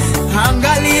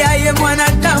 angaliaye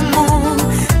mwanadamu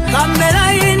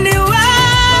amelainiwa.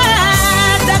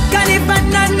 Nataka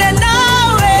nifanane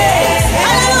nawe,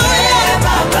 haleluya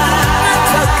Baba,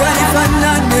 nataka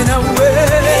nifanane nawe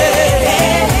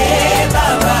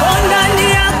Baba.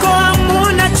 Ndani yako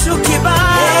hamuna chuki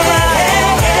Baba,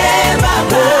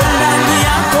 ndani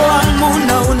yako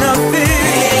hamuna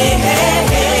unafiki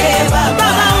Baba.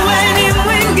 Wewe ni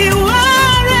mwingi wa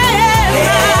rehema,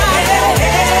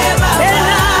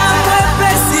 tena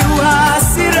mwepesi wa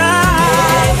hasira.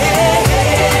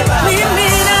 Mimi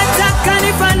nataka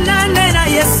nifanane na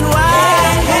Yesu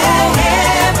wangu,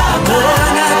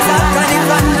 nataka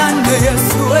nifanane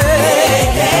Yesu.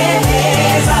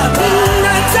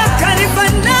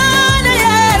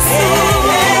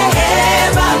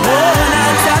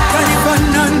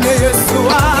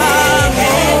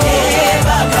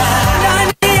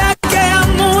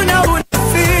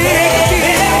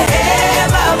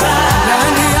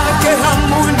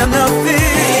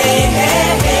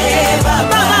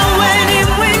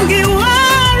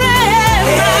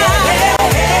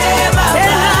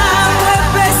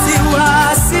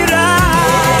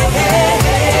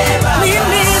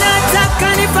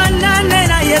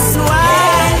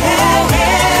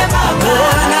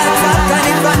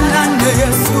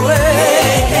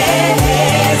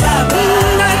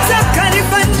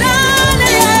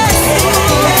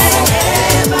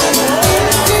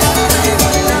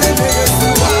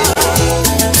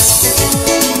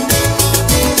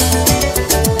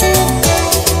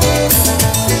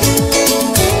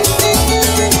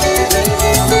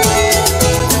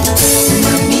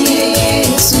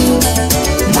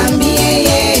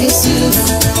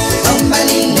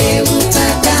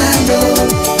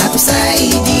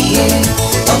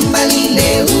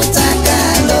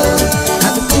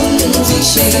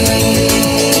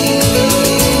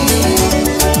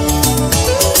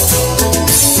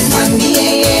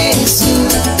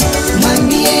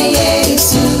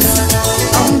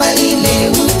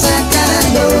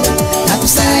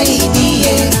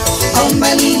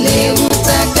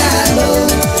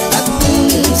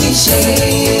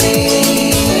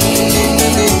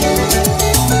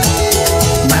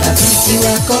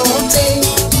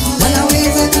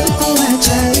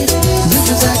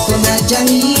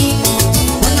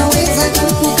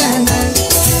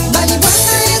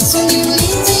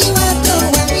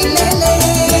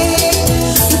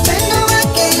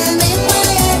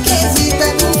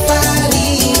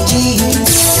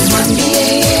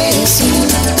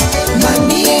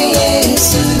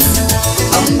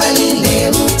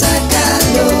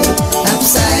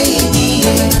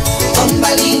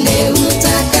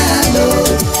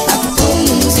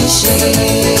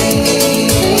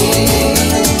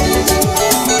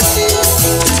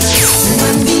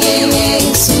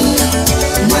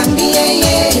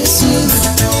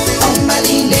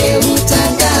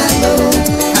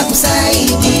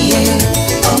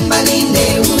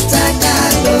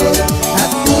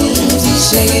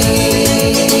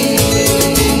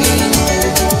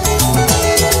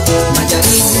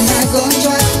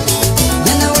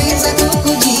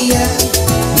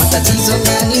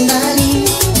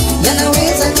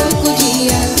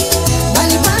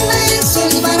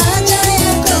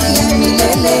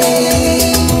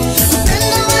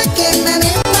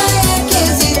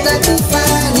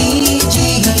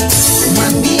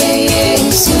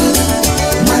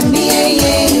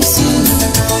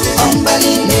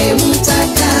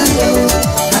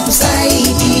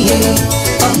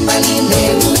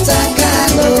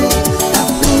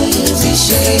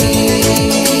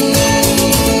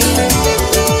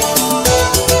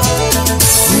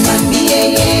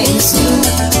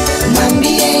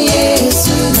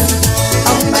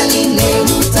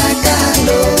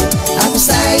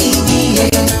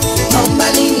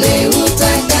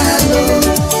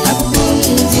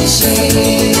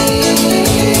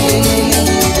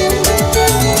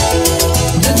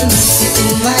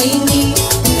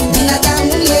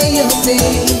 yote,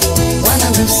 wala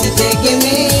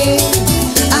msitegemee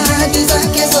ahadi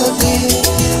zake zote.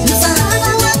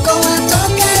 Msaada wako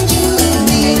watoka juu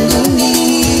mbinguni,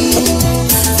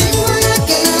 simu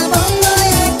yake na bongo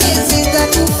yake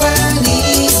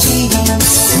zitakufariji.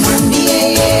 Mwambie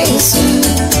Yesu,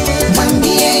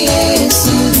 mwambie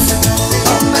Yesu,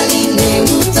 omba lile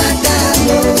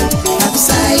utakalo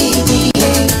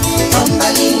akusaidie, omba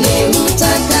lile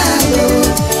utakalo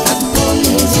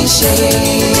akupumzishe.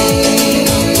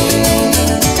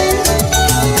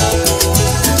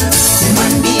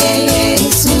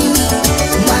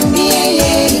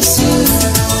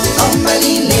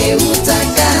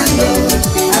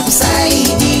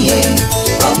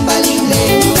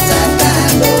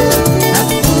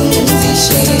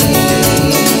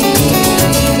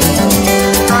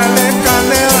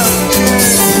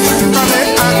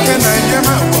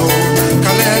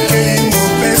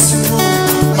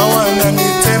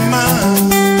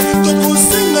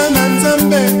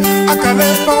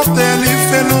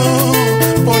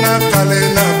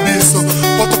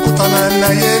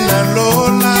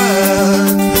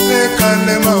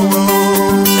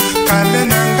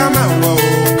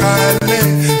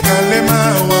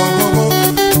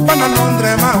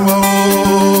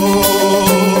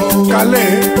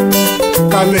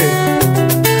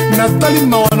 Natali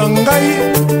mawana ngai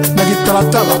na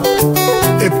gitalatala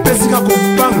epesika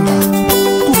kopanga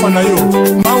kufa na yo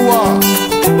mawa.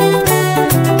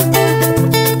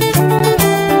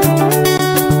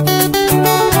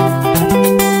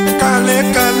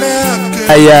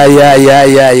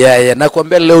 Aya.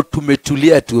 Nakwambia leo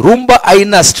tumetulia tu. Rumba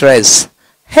haina stress.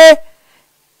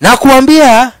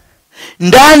 Nakwambia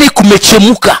ndani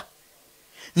kumechemuka.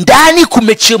 Ndani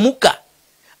kumechemuka.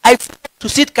 I to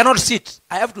sit cannot sit.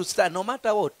 I have to stand no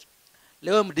matter what.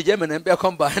 Leo mdj ameniambia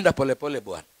kwamba aenda polepole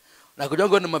bwana. Na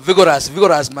kujongo ni vigorous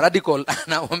radical.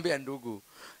 Naomba ndugu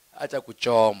acha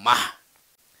kuchoma.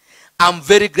 I'm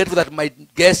very grateful that my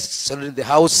guest is in the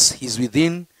house. He's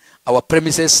within our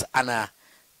premises and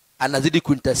anazidi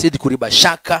kuintercede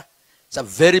kuribashaka. It's a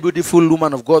very beautiful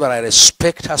woman of God that I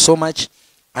respect her so much.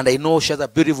 And I know she has a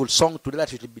beautiful song today that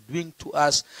she will be doing to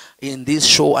us in this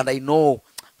show. And I know,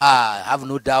 I have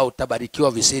no doubt,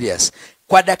 tabarikiwa vi serious.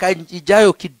 Kwa dakika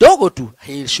ijayo kidogo tu,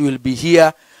 she will be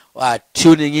here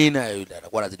tuning in.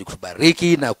 Atakuwa anazidi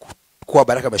kubariki na kuwa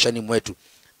baraka maishani mwetu.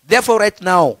 Therefore right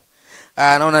now,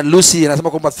 naona Lucy anasema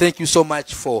kwamba thank you so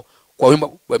much for kwa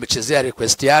wimbo wamechezea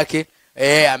request yake.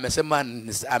 Amesema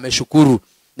ameshukuru.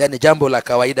 Ni jambo la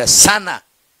kawaida sana.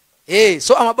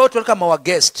 So I'm about to welcome our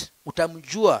guest.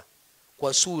 Utamjua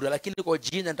kwa sura lakini kwa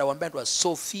jina nitawaambia ndo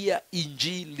Sofia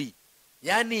Injili.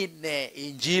 Yani ne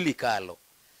Injili kalo.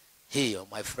 Hiyo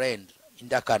my friend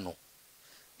indakano.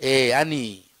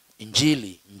 Yani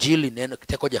Injili neno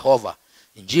kiteko Jehova.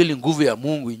 Injili nguvu ya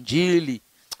Mungu, Injili.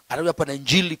 Anakuja hapa na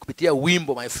Injili kupitia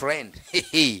wimbo my friend.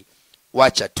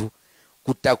 Wacha tu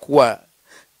kutakuwa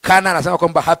Kana anasema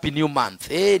kwamba happy new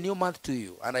month. New month to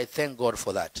you and I thank God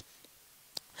for that.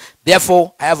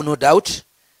 Therefore, I have no doubt.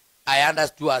 I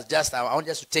understood as just I want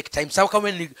just to take time. So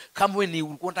kama when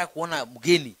you unataka kuona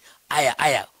mgeni, aya.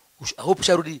 I hope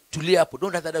sharudi tulia hapo.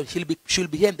 Don't have that she'll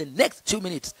be here in the next few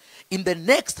minutes. In the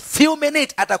next few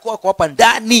minutes atakuwa kwa hapa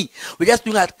ndani. We just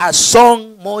doing a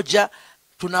song moja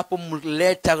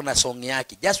tunapomleta na song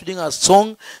yake. Just doing a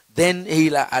song then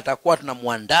hila atakuwa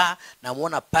tunamwandaa na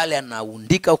muona pale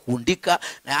anaundika kuundika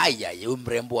na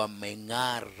mrembo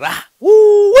ameng'ara.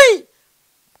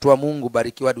 Tuwa Mungu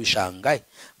barikiwa hadi ushangae,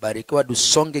 barikiwa hadi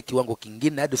usonge kiwango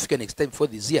kingine hadi ufike next time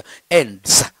before this year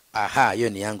ends. Hiyo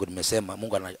ni yangu nimesema.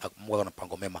 Mungu ana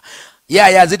mpango mema.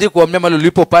 Zidi kuombea mahali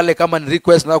ulipo pale, kama ni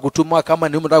request na kutuma, kama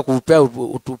ni unataka kupea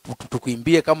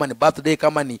tukuimbie, kama ni birthday,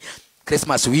 kama ni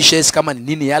Christmas wishes, kama ni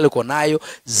nini yale uko nayo,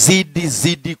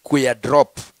 zidi kuya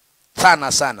drop.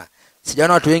 Sana.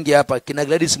 Sijaona watu wengi hapa. Kina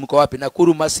Gladys mko wapi?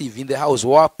 Nakuru Massive in the house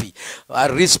wapi?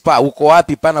 Rispa uko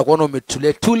wapi? Pana kuona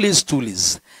umetulia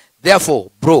tulis. Therefore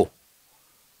bro,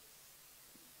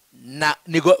 na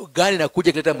nigo gani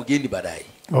nakuja kuleta mgeni baadaye.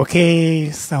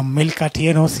 Okay, Milka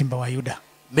Tieno Simba wa Yuda.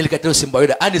 Milka Tieno Simba wa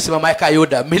Yuda. Ani sema Maika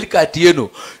Yuda, Milka Tieno.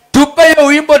 Tupe hiyo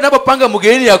wimbo tunapopanga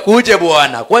mgeni ya kuje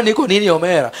bwana. Kwani iko nini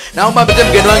Omera? Naomba mbete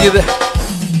mgeni wangu.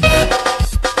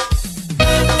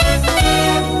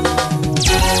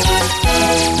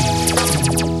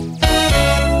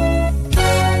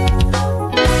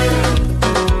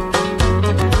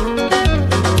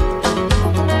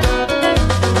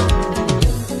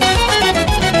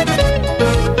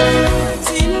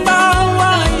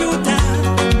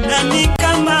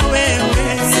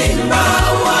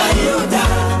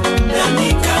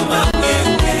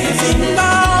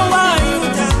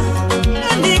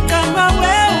 Kama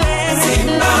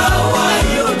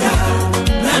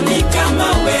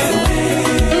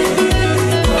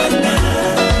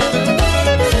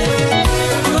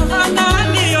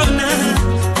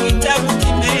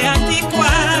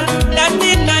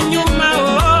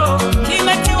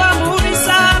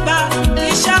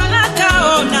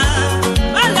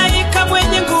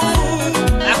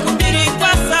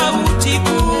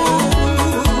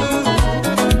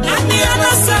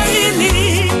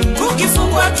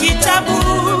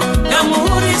na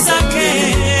muhuri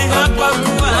zake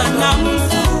hapakuwa na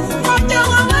mtu. Mmoja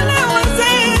wa wale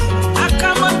wazee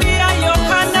akamwambia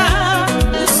Yohana,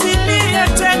 usilie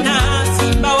tena,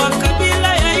 simba wa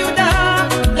kabila ya Yuda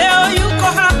leo yuko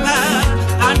hapa,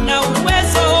 ana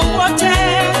uwezo wote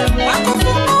wa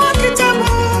kufungua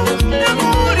kitabu na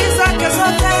muhuri zake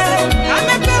zote.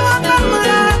 Amepewa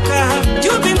mamlaka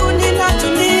juu mbinguni na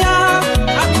dunia.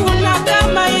 Hakuna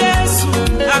kama Yesu,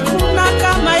 hakuna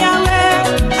kama Yawe,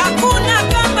 hakuna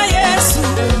kama Yesu,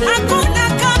 hakuna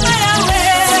kama Yawe.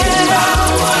 Simba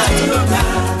wa Yuda,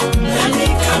 nani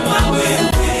kama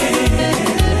wewe?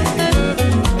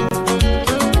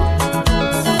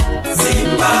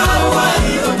 Simba wa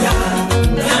Yuda,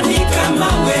 nani kama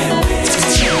wewe?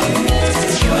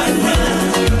 Bwana.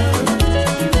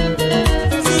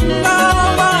 Simba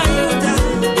wa Yuda,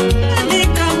 nani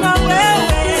kama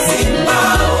wewe? Simba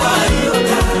wa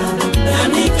Yuda,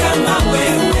 nani kama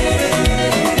wewe?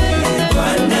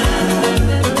 Bwana.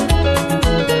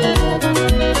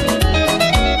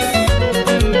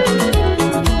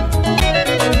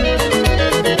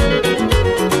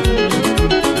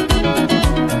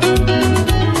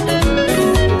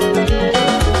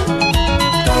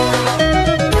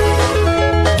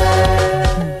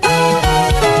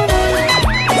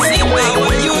 Simba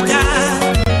wa Yuda,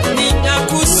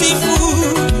 ninakusifu,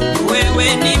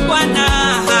 wewe ni Bwana,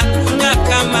 hakuna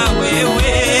kama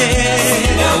wewe.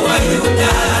 Simba wa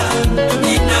Yuda,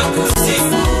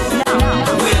 ninakusifu,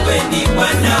 wewe ni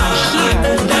Bwana,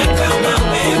 hakuna kama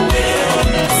wewe.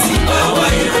 Simba wa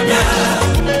Yuda,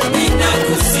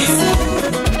 ninakusifu,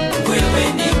 wewe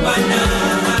ni Bwana,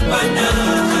 Bwana,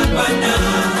 Bwana,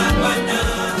 Bwana,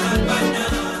 Bwana,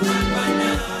 Bwana,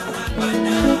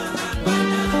 Bwana.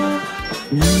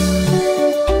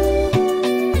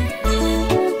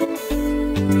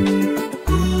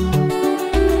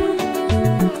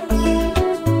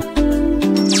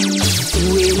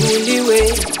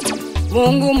 Uinuliwe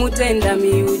Mungu mutenda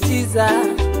miujiza,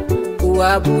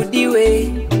 uabudiwe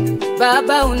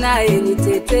Baba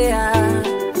unayenitetea,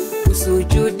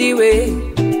 usujudiwe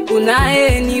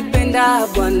unayenipenda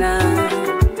Bwana.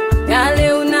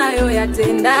 Yale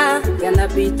unayoyatenda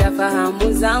yanapita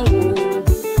fahamu zangu,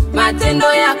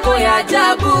 matendo yako ya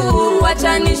ajabu,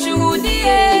 acha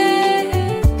nishuhudie.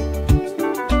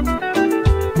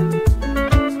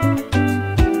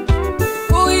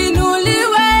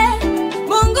 Uinuliwe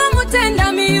Mungu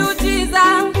mutenda miujiza,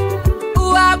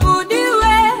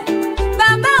 uabudiwe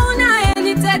Baba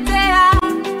unayenitetea,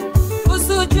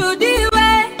 usujudiwe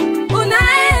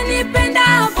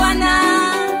unayenipenda Bwana.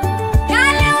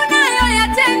 Yale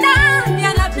unayoyatenda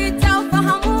yanapita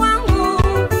ufahamu wangu,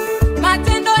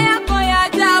 matendo yako ya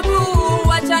ajabu,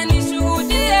 acha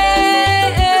nishuhudie.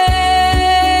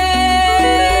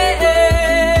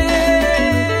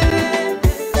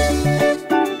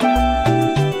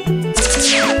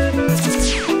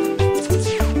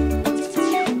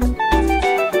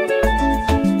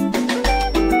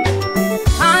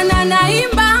 Ana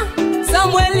naimba,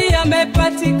 Samueli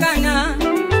amepatikana,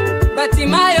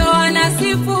 Batimayo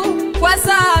anasifu, kwa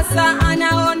sasa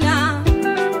anaona.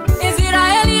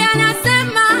 Israeli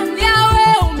anasema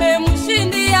Yawe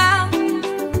umemshindia.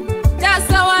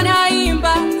 Sasa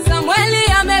wanaimba, Samueli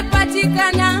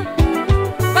amepatikana,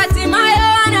 Batimayo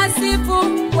anasifu,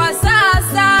 kwa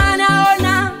sasa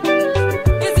anaona.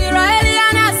 Israeli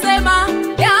anasema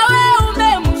Yawe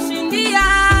umemshindia.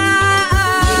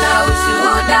 Nina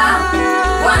ushuhuda,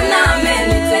 Bwana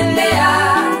amenitendea.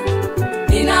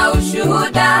 Nina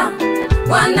ushuhuda,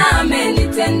 Bwana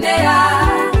amenitendea.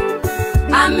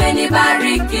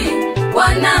 Amenibariki,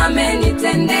 Bwana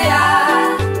amenitendea.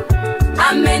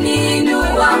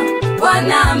 Ameniinua,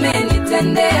 Bwana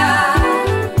amenitendea.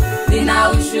 Nina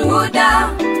ushuhuda,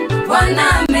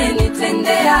 Bwana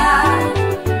amenitendea.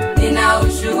 Nina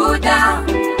ushuhuda,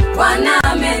 Bwana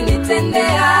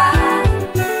amenitendea.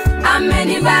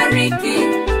 Amenibariki,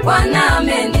 Bwana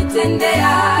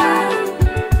amenitendea.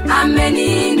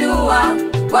 Ameniinua,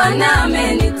 Bwana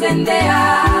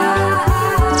amenitendea.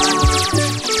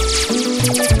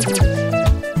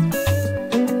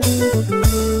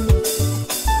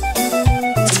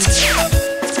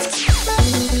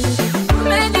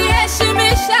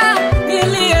 Umeniheshimisha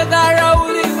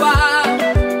niliyedharauliwa,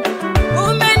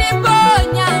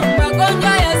 umeniponya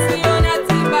magonjwa yasiyo na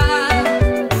tiba,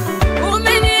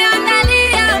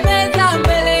 umeniandalia meza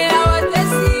mbele ya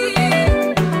watesi.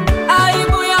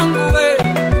 Aibu yangu we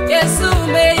Yesu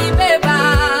umeibeba,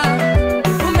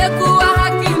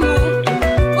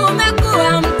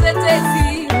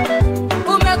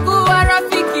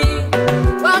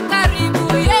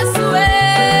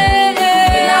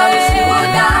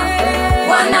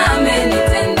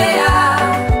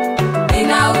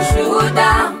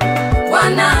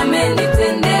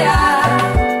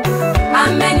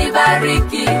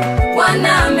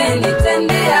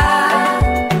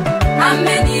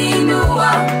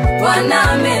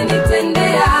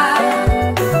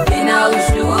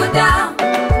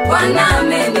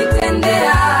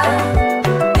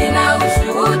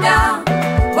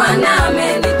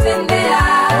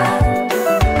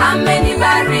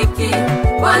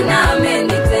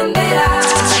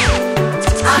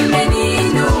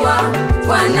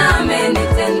 Bwana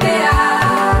amenitendea.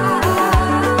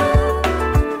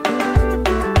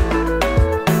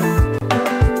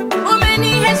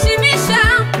 Umeniheshimisha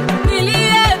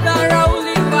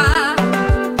niliyedharauliwa.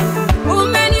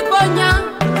 Umeniponya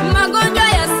magonjwa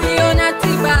yasiyo na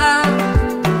tiba.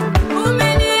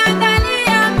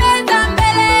 Umeniandalia meza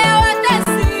mbele ya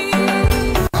watesi.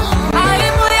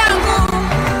 Aibu yangu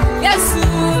Yesu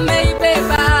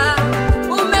umeibeba.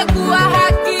 Umekuwa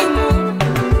hakimu,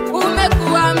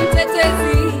 umekuwa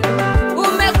mtetezi,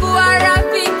 umekuwa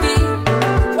rafiki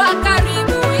wa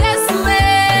karibu Yesu.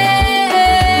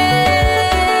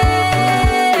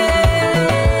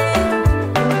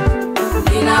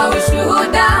 Nina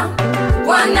ushuhuda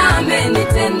Bwana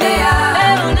amenitendea.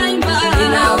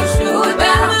 Nina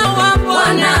ushuhuda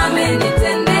Bwana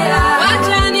amenitendea.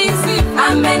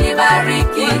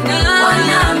 Amenibariki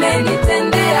Bwana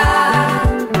amenitendea.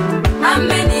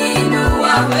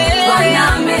 Ameniinua Bwana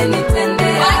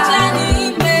amenitendea.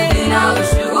 Nina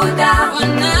ushuhuda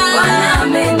Bwana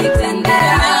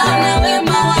amenitendea.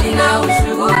 Nina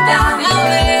ushuhuda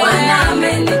Bwana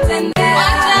amenitendea.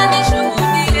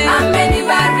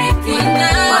 Amenibariki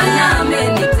Bwana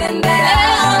amenitendea.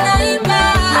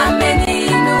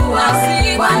 Ameniinua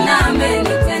Bwana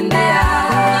amenitendea.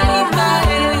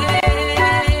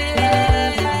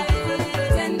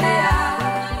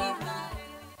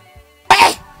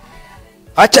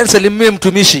 Acha nisalimie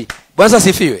mtumishi. Bwana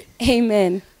asifiwe.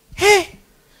 Amen.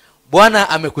 Bwana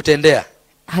amekutendea.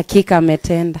 Hakika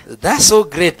ametenda. That's so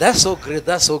great. That's so great.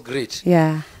 That's so great.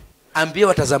 Yeah. Ambia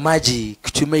watazamaji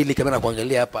kutumia ile kamera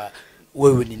kuangalia hapa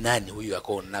wewe ni nani huyu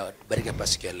yako na bariki hapa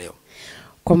siku ya leo.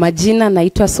 Kwa majina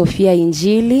naitwa Sofia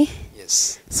Injili.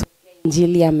 Yes. Sofia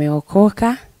Injili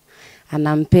ameokoka.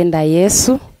 Anampenda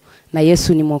Yesu na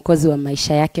Yesu ni mwokozi wa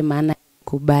maisha yake maana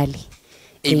kubali.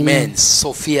 Amen.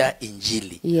 Sofia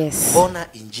Injili. Yes. Mbona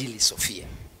Injili Sofia?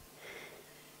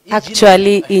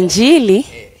 Actually Injili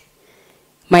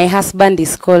my husband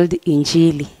is called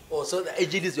Injili. Oh, so the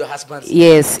Injili is your husband?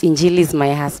 Yes, Injili is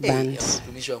my husband.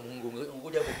 Mtumishi wa Mungu,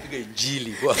 ngoja kupiga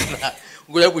Injili Bwana.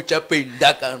 Ngoja kuchape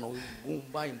indaka no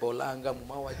mumba imbolanga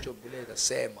mumawa chobule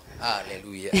sema.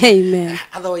 Hallelujah. Amen.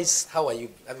 Otherwise, how are you?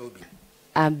 Have you been?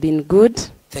 I've been good.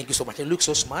 Thank you so much. You look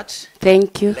so smart.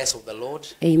 Thank you. Bless of the Lord.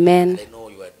 Amen. And I know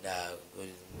you are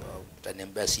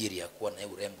utaniambia siri ya kuwa na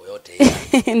urembo yote.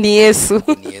 Ni Yesu.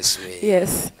 Ni Yesu. Yes.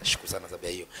 Nashukuru sana sababu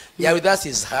hiyo. Yeah, with us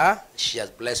is her. She has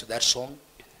blessed with that song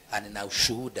and now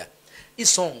shuhuda. This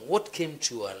song, what came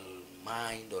to your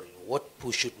mind or what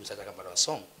pushed you to such a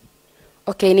song?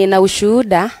 Okay, nina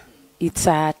ushuhuda. It's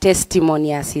a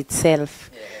testimony as itself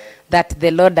that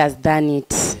the Lord has done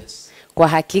it. Yes. Kwa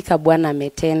hakika Bwana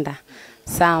ametenda.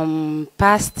 Some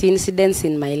past incidents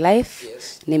in my life,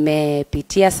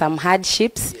 nimepitia some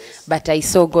hardships, but I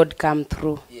saw God come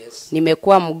through.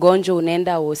 Nimekuwa mgonjwa,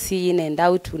 unaenda OC, in and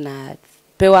out,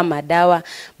 unapewa madawa,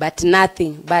 but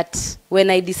nothing. But when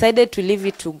I decided to leave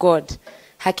it to God,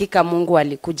 hakika Mungu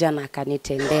alikuja na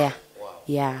akanitendea.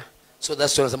 Yeah. So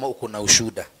that's why nasema uko na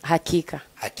ushuhuda. Hakika.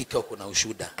 Hakika uko na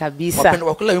ushuhuda. Kabisa. Wapendwa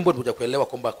wa kila wimbo tunakuja kuelewa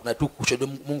kwamba kuna tu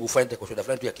kushuhuda Mungu ufanye kwa ushuhuda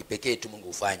fulani tu ya kipekee tu Mungu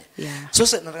ufanye. Yeah.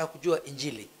 Sasa nataka kujua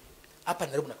Injili. Hapa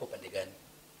Nairobi na kwa pande gani?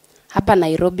 Hapa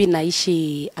Nairobi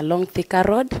naishi along Thika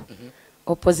Road,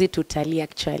 opposite Utalii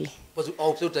actually.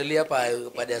 Opposite Utalii hapa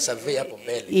baada ya survey hapo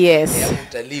mbele. Yes.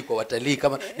 Utalii kwa watalii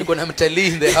kama niko na mtalii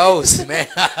in the house man.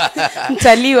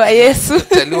 Mtalii wa Yesu.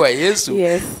 Mtalii wa Yesu.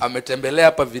 Yes. Ametembelea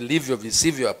hapa vilivyo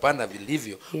visivyo hapana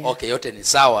vilivyo. Yeah. Okay, yote ni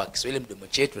sawa. Kiswahili mdomo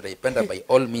chetu tunaipenda by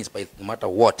all means by no matter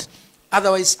what.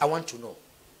 Otherwise I want to know,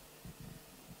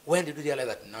 when did you realize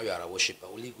that now you are a worshipper?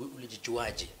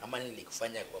 Ulijijuaje? Ama nini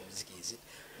nilikufanya kwa muziki hizi?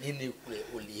 Nini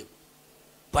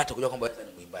ulipata kujua kwamba wewe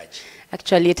ni mwimbaji?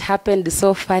 Actually it happened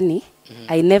so funny.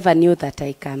 I never knew that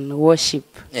I can worship.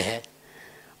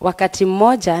 Wakati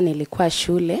mmoja nilikuwa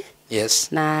shule. Yes.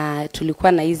 Na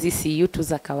tulikuwa na hizi CU tu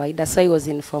za kawaida. So I was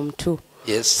in form 2.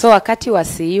 Yes. So wakati wa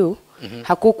CU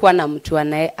hakukuwa na mtu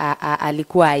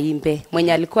alikuwa aimbe.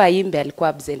 Mwenye alikuwa aimbe alikuwa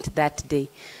absent that day.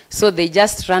 So they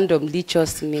just randomly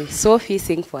chose me. Sophie,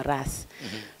 sing for us.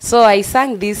 So I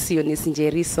sang this Eunice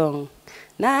Njeri song.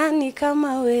 Nani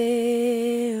kama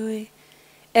wewe.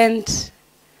 And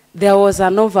there was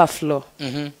an overflow.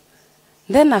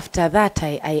 Then after that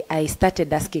I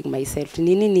started asking myself,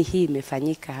 nini hii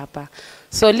imefanyika hapa?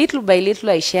 So little by little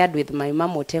I shared with my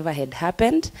mom whatever had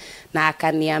happened. Na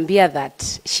akaniambia that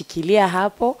shikilia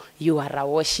hapo, you are a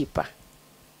worshipper.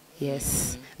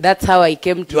 Yes. That's how I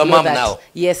came to Your know mom that. now?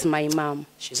 Yes, my mom.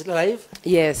 She's alive?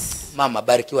 Yes. Mama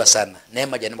barikiwa sana.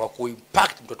 Neema jana kwa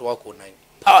kuimpact mtoto wako na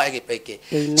power yake pekee.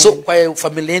 Amen. So kwa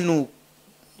familia yenu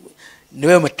ni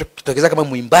wewe umetokeza kama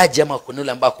muimbaji ama kuna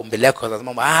yule ambaye mbele yako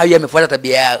anasema yeye amefuata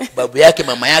tabia ya babu yake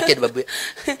mama yake ni babu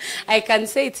I can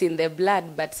say it's in the blood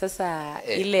but sasa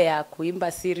ile ya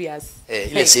kuimba serious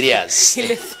ile serious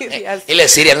ile serious ile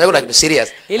serious nataka kuna serious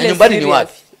nyumbani ni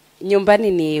wapi?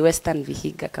 Nyumbani ni Western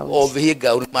Vihiga County. Oh,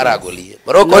 Vihiga Maragoli.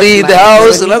 Marogoli in the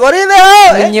house, Marogoli in the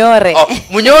house. Munyore. Oh,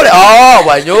 Munyore.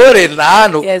 Munyore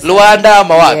nano. Yes, Luanda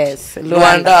ama wapi? Yes,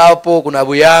 Luanda hapo kuna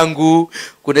Buyangu,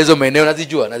 kuna hizo maeneo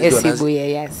nazijua.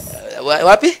 Esibuye, yes.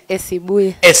 Wapi?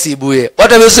 Esibuye. Esibuye.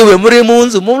 Wata bisuwe muri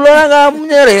munzu, mumlonga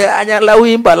Munyore anyala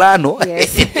wimba lano. Yes.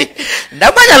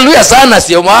 Ndamanya luya sana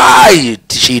sio mai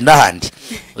tishinandi.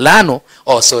 Lano.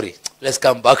 Oh, sorry. Let's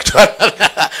come back to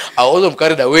another. I wasn't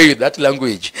carried away with that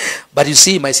language. But you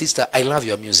see, my sister, I love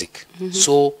your music.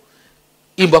 So,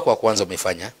 imba kwa kwanza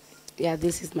umefanya. Yeah,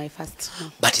 this is my first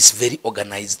song. But it's very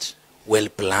organized, well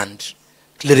planned.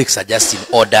 Lyrics are just in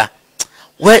order.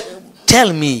 Well,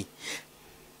 tell me,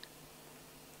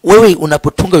 wewe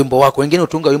unapotunga wimbo wako, wengine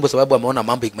utunga wimbo sababu ameona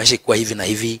mambo ikimaisha kwa hivi na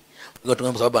hivi. Wengine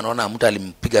utunga sababu anaona mtu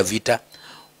alimpiga vita.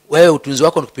 Wewe utunzi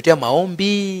wako unakupitia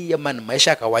maombi ama maisha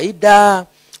ya kawaida?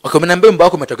 Okay, umeniambia wimbo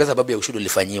wako umetokea sababu ya ushuhuda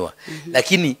ulifanyiwa.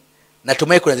 Lakini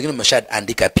natumai kuna zingine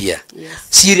umeshaandika pia. Yes.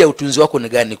 Siri ya utunzi wako ni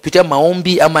gani? Kupitia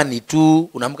maombi ama ni tu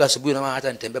unaamka asubuhi na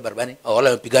hata nitembea barabarani au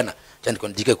wala mpigana acha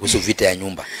nikuandike kuhusu vita ya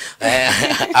nyumba.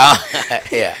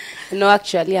 Yeah. No,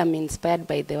 actually I'm inspired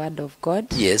by the word of God.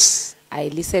 Yes. I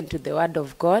listen to the word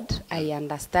of God, I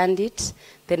understand it,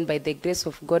 then by the grace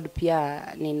of God pia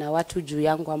nina watu juu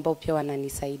yangu ambao pia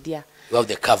wananisaidia. You have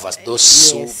the covers,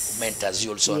 those who mentors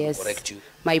you also and correct you.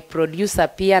 My producer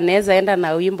pia naweza enda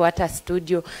na wimbo hata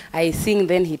studio, I sing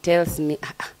then he tells me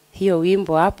hiyo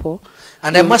wimbo hapo.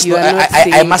 And I must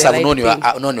have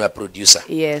known your producer.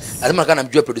 Yes. Lazima kana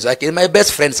mjua producer yake. My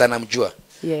best friend sana mjua.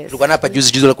 Yes. Tulikuwa hapa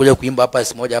juzi alikuja kuimba hapa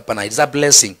moja hapa na it's a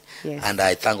blessing. Yes. And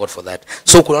I thank God for that.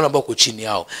 So kuna wale ambao uko chini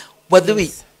yao. By the way,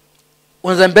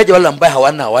 unazambiaje wale ambao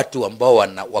hawana watu ambao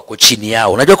wako chini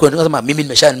yao? Unajua kuna watu wanasema mimi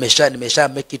nimesha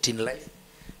make it in life.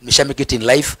 Nimesha make it in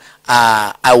life.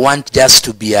 I want just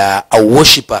to be a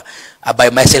worshipper by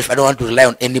myself. I don't want to rely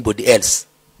on anybody else.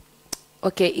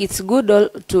 Okay, it's good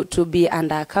to be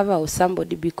under cover of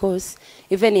somebody because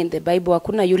even in the Bible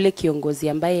hakuna yule kiongozi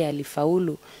ambaye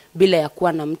alifaulu bila ya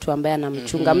kuwa na mtu ambaye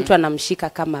anamchunga, mtu anamshika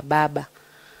kama baba.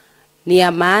 Ni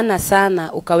ya maana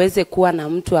sana ukaweze kuwa na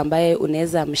mtu ambaye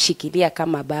unaweza mshikilia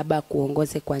kama baba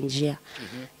kuongoze kwa njia.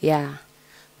 Yeah.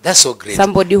 That's so great.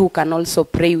 Somebody who can also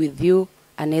pray with you,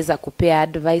 anaweza kupea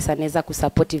advice, anaweza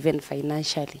kusupport even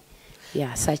financially.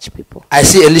 Yeah, such people. I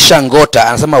see Elisha Ngota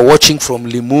anasema watching from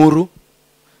Limuru.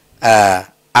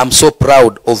 I'm so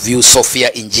proud of you,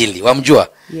 Sophia Injili. Wamjua?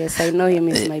 Yes, I know him,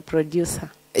 is my producer.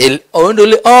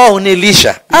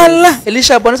 Elisha. Allah,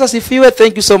 Elisha Bwana sifiwe.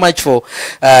 Thank you so much for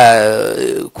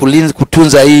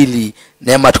kutunza hili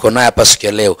neema tuko nayo hapa siku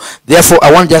ya leo. Therefore,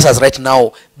 I want just as right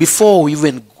now, before we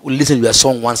even listen to your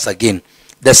song once again,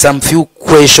 there's some few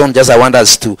questions just I want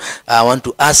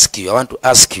to ask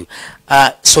you.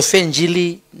 Sophia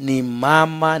Injili ni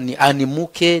mama, ni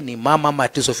mke, ni mama ama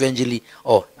tu Sophia Injili?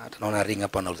 Oh, naona ring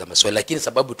hapa nauliza maswali, lakini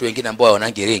sababu tu wengine ambao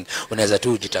wanangi ring, unaweza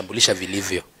tu jitambulisha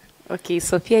vilivyo. Okay,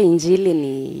 Sophia Injili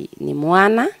ni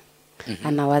mwana.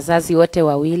 Ana wazazi wote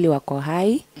wawili wako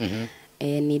hai.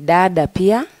 Ni dada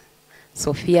pia.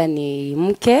 Sophia ni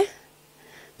mke.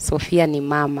 Sophia ni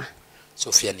mama.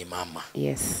 Sophia ni mama.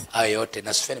 Yes. Hayo yote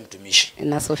na Sophia ni mtumishi.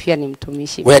 Na Sophia ni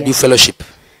mtumishi. Where do you fellowship?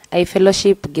 I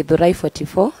fellowship Githurai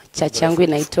 44. Church yangu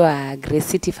inaitwa Grace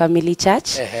City Family Church.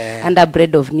 Under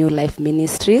Bread of New Life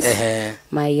Ministries.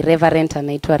 My reverend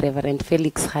anaitwa Reverend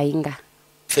Felix Hainga.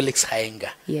 Felix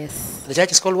Hainga. Yes. The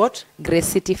church is called what? Grace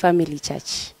City Family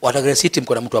Church. What Grace City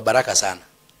mko na mtu wa baraka sana.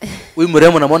 Huyu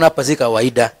mrembo namuona hapa si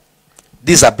kawaida.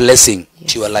 This is a blessing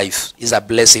to your life. It's a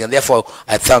blessing, and therefore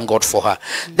I thank God for her.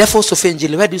 Therefore, Sophia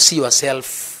Injili, where do you see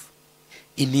yourself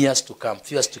in years to come?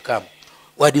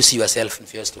 Where do you see yourself in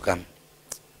years to come?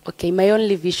 Okay, my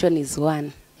only vision is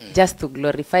one. Just to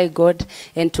glorify God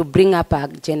and to bring up a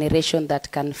generation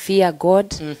that can fear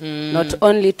God, not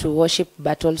only to worship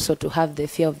but also to have the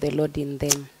fear of the Lord in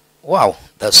them. Wow,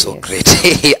 that's so great.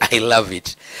 I love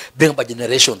it. Bring up a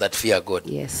generation that fear God.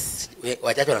 Yes.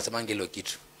 Wachache wanasemanga hilo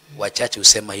kitu. Wachache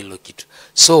usema hilo kitu.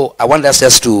 So I want us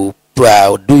just to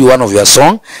do one of your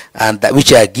song, and that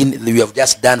which we have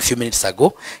just done a few minutes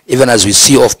ago. Even as we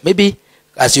see off, maybe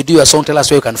as you do your song, tell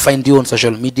us where you can find you on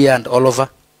social media and all over.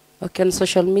 Okay, on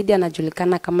social media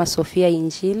najulikana kama Sophia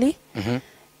Injili.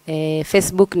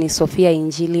 Facebook ni Sophia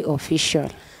Injili Official.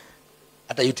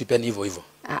 Hata YouTube ni hivyo hivyo.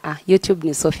 YouTube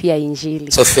ni Sofia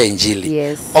Injili. Sofia Injili.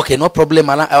 Yes. Okay, no problem.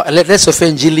 Let's Sofia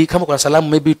Injili, kama kuna salamu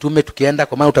maybe tume tukienda,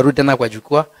 kwa maana utarudi tena kwa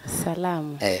jukwaa.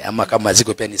 Salamu. Ama kama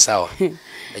ziko pia ni sawa.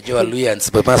 Najua Luya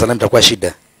nsipopana salamu itakuwa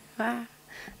shida.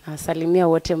 Nawasalimia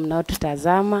wote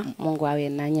mnaotutazama. Mungu awe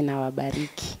nanyi na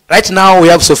wabariki. Right now we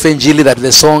have Sofia Injili, that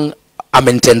the song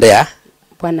Amenitendea.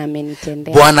 Bwana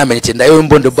amenitendea. Bwana amenitendea. Hiyo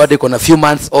wimbo ndio bado iko few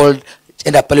months old.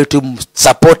 Enda pale tu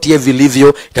support ye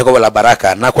vilivyo, itakuwa la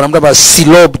baraka. Na kuna mtu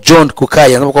Silob John Kukaya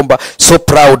anasema kwamba so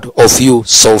proud of you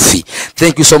Sophie.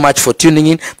 Thank you so much for tuning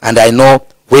in, and I know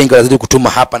wengi wanazidi kutuma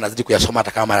hapa na zidi kuyasoma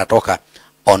hata kama anatoka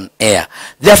on air.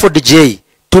 Therefore DJ,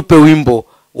 tupe wimbo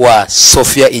wa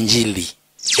Sofia Injili.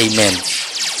 Amen.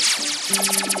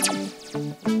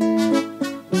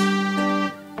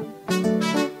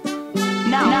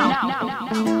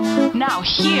 Now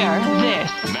hear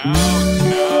this.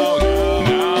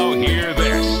 Now hear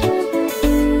this.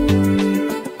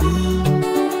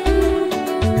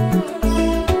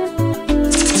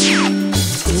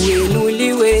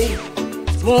 Uinuliwe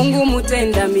Mungu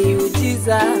mutenda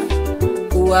miujiza,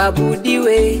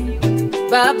 uabudiwe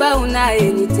Baba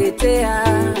unayenitetea,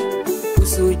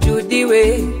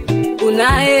 usujudiwe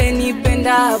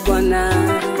unayenipenda Bwana.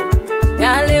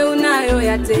 Yale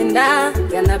unayoyatenda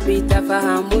yanapita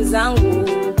fahamu zangu,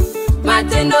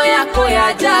 matendo yako ya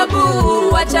ajabu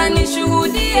acha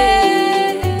nishuhudie.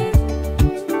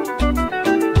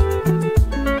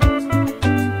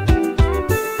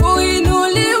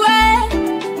 Uinuliwe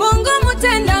Mungu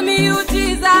mutenda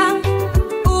miujiza,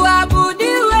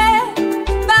 uabudiwe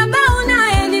Baba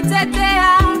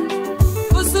unayenitetea,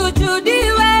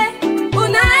 usujudiwe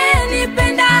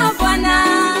unayenipenda Bwana.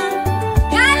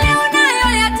 Yale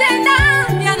unayoyatenda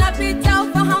yanapita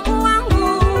ufahamu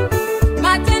wangu,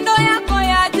 matendo yako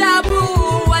ya ajabu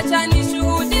acha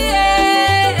nishuhudie.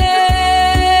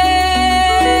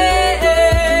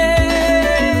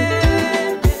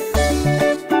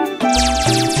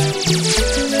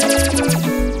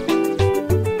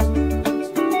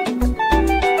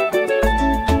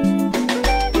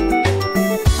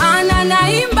 Ana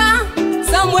naimba,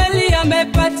 Samueli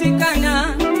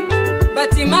amepatikana,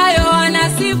 Batimayo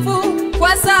anasifu,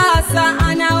 kwa sasa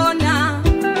anaona.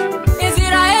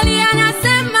 Israeli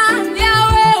anasema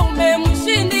Yawe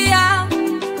umemshindia.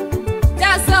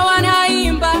 Sasa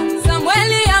wanaimba,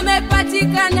 Samueli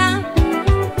amepatikana,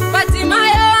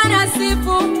 Batimayo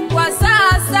anasifu, kwa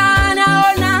sasa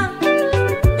anaona.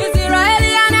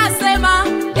 Israeli anasema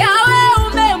Yawe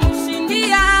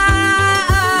umemshindia.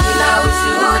 Nina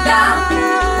ushuhuda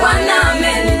Bwana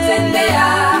amenitendea,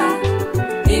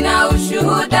 nina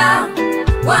ushuhuda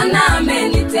Bwana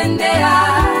amenitendea,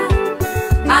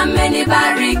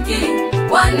 amenibariki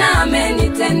Bwana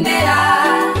amenitendea,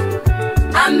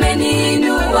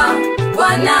 ameniinua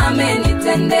Bwana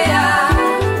amenitendea.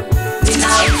 Nina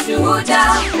ushuhuda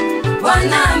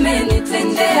Bwana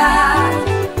amenitendea,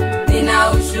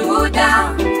 nina ushuhuda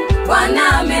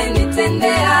Bwana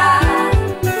amenitendea,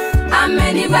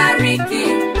 amenibariki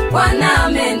Bwana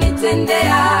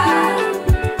amenitendea,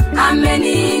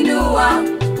 ameniinua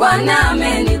Bwana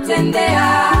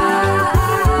amenitendea.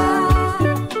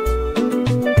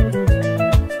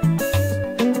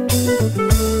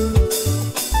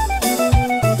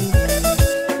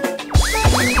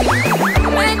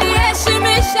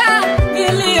 Umeniheshimisha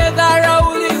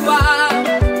niliyedharauliwa,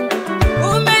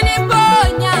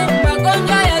 umeniponya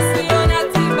magonjwa yasiyo na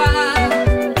tiba,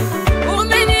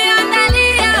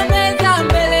 umeniandalia meza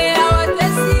mbele ya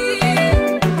watesi.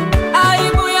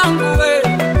 Aibu yangu we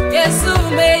Yesu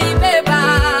umeibeba,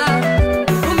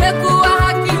 umekuwa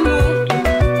hakimu,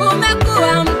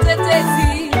 umekuwa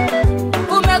mtetezi,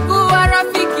 umekuwa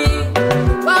rafiki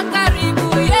wa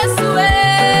karibu Yesu we.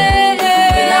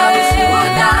 Nina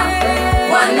ushuhuda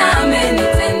Bwana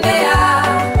amenitendea,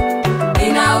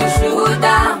 nina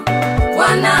ushuhuda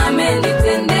Bwana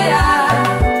amenitendea,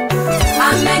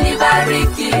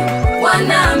 amenibariki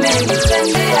Bwana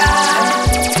amenitendea,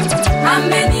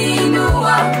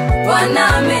 ameniinua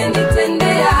Bwana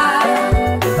amenitendea.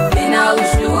 Nina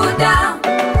ushuhuda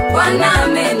Bwana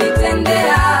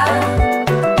amenitendea,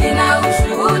 nina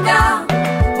ushuhuda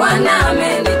Bwana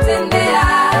amenitendea,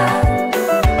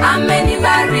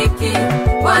 amenibariki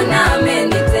Bwana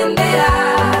amenitendea,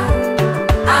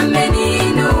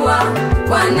 ameniinua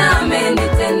Bwana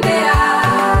amenitendea.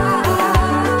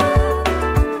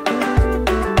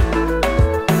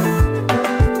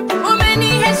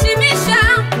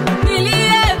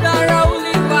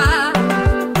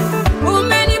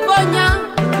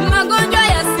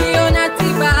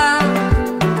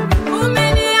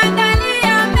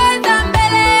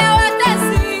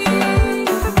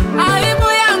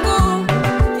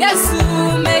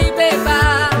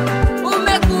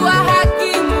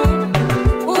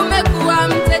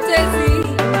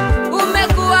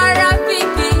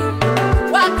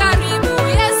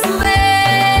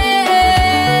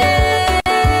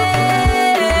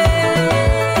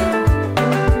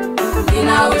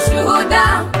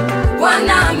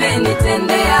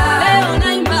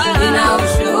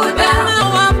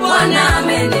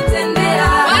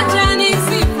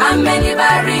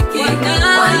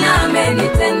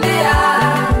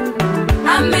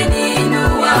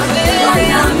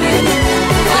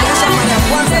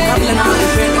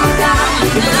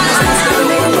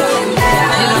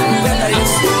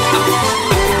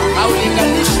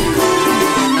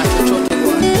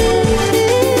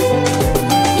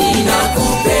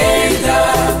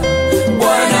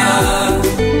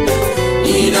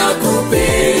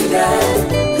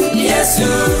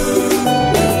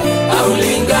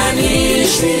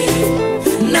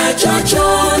 haulinganishwi na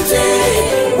chochote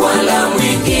wala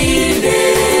mwingine.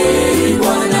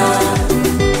 Bwana,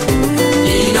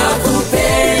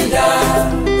 ninakupenda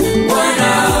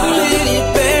Bwana,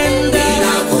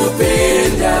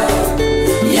 ninakupenda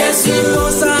Yesu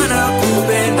sana,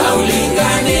 kupenda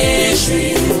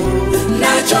haulinganishwi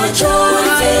na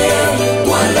chochote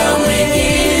wala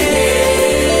mwingine.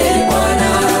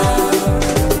 Bwana,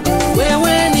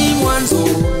 wewe ni mwanzo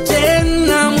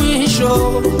tena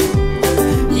mwisho,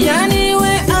 yani we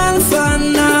Alfa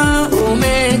na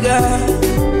Omega.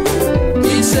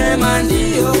 Nisema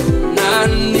ndio,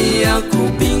 nani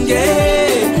akupinge?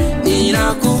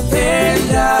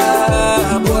 Ninakupenda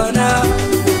Bwana,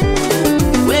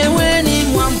 wewe ni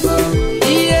mwamba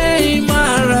iye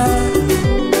imara,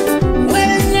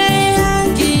 wenye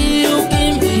haki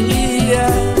ukimbilia,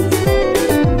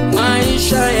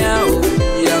 maisha yao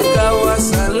yakawa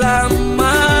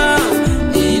salama.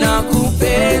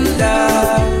 Ninakupenda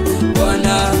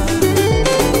Bwana,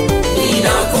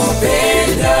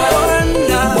 ninakupenda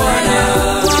Bwana,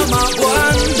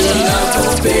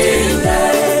 ninakupenda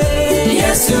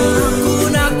Yesu,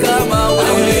 kuna kama wewe,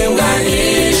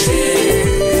 haulinganishwi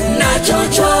na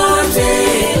chochote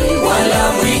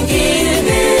wala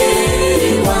mwingine.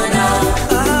 Bwana,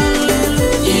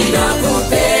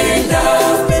 ninakupenda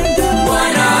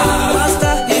Bwana,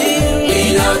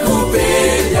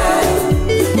 ninakupenda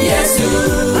Yesu,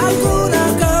 hakuna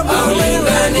kama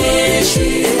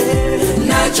haulinganishwi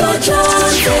na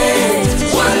chochote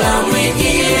wala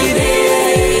mwingine.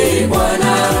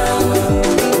 Bwana,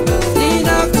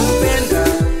 ninakupenda,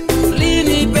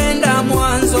 ulinipenda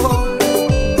mwanzo,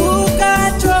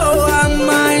 ukatoa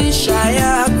maisha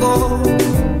yako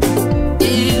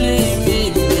ili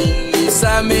mimi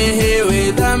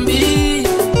nisamehewe dhambi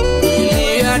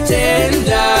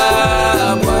niliyotenda.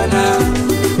 Bwana,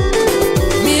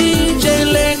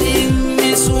 mijeledi,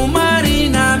 misumari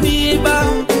na miba,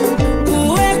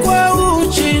 kuwekwa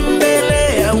uchi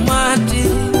mbele ya umati,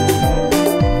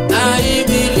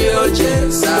 aibu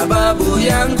iliyoje sababu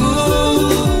yangu.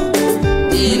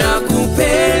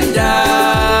 Ninakupenda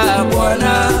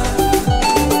Bwana,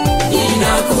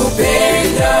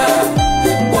 ninakupenda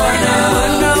Bwana,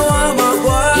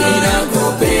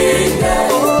 ninakupenda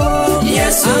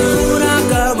Yesu, hakuna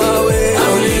kama wewe,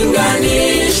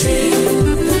 haulinganishwi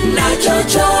na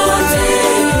chochote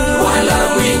wala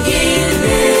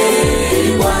mwingine.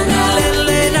 Bwana,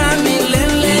 milele na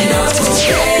milele,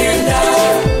 ninakupenda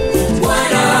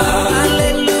Bwana,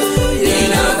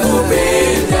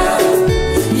 ninakupenda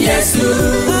Yesu,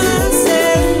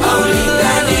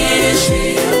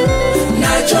 haulinganishwi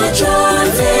na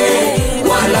chochote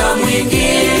wala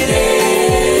mwingine.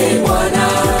 Bwana,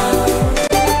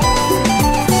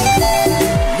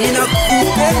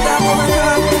 ninakupenda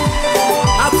Bwana,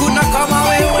 hakuna kama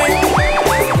wewe.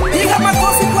 Piga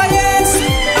makofi kwa Yesu.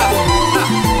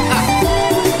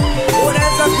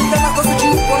 Unaweza kupiga makofi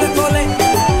juu pole pole.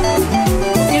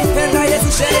 Ukipenda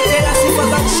Yesu sherekea sifa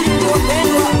za ushindi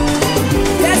wapendwa.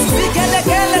 Yesu,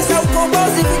 vigelegele za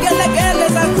ukombozi, vigelegele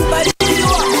za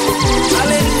kubarikiwa.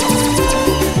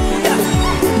 Haleluya.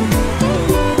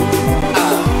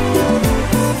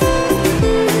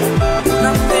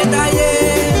 Nampenda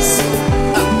Yesu.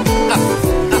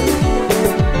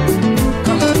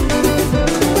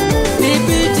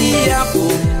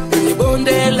 Nipitiapo kwenye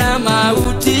bonde la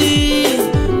mauti,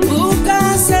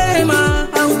 ukasema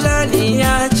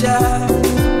hautaniacha.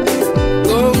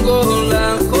 Gongo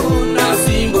lako na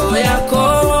fimbo yako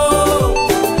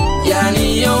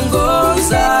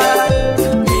yaniongoza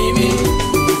mimi,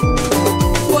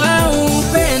 kwa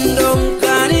upendo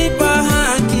ukanipa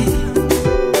haki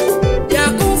ya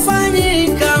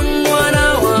kufanyika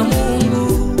mwana wa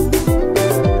Mungu.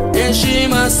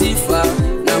 Heshima, sifa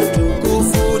na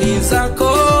utukufu ni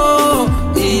zako.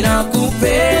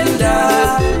 Ninakupenda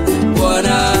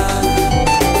Bwana,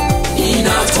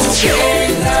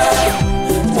 ninakupenda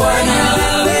Bwana,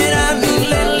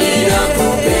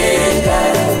 ninakupenda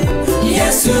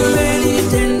Yesu,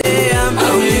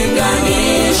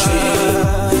 haulinganishwi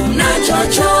na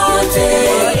chochote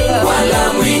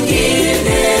wala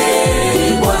mwingine.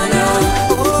 Bwana,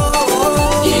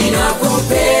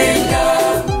 ninakupenda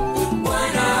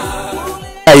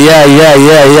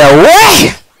Yeah.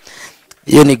 Wah!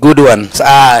 You need good ones.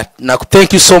 Now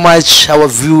thank you so much, our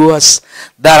viewers.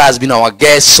 That has been our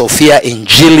guest, Sophia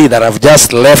Injili, that have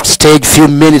just left stage few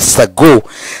minutes ago.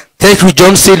 Thank you,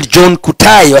 John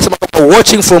Kutai.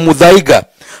 Watching from Mudhaiga.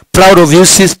 Proud of you,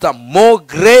 sister. More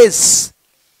grace.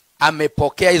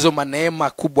 Amepokea hizo maneema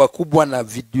kubwa kubwa na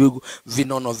video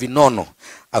vinono.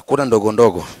 Hakuna ndogo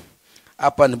ndogo.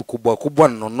 Hapa ni kubwa kubwa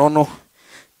na nonono.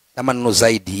 na maneno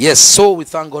zaidi. Yes, so we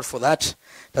thank God for that.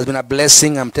 It has been a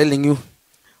blessing. I'm telling you,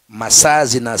 masaa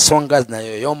zinasonga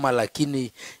zinayoyoma,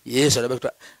 lakini Yesu anabaki.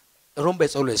 Rhumba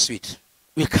is always sweet.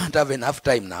 We can't have enough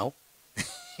time now.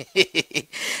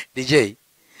 DJ,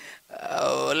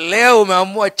 leo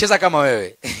umeamua cheza kama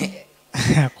wewe.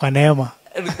 Kwa neema.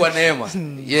 Kwa neema.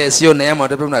 Yes, hiyo neema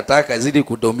ndio tunataka zidi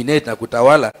kudominate na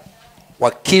kutawala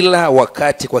kwa kila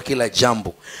wakati, kwa kila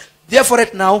jambo. Therefore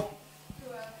right now,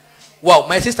 wow,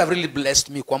 my sister really blessed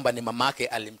me kwamba ni mamake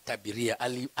alimtabiria,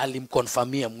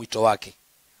 alimkonfirmia mwito wake.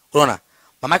 Unaona?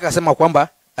 Mamake akasema kwamba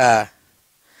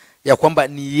ya kwamba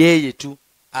ni yeye tu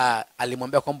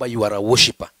alimwambia kwamba you are a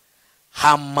worshipper.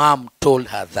 Her mom told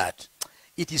her that.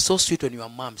 It is so sweet when your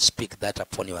mom speak that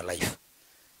upon your life.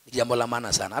 Ni jambo la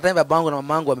maana sana. Hata babangu na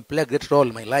mamangu wameplay a great role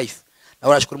in my life. Na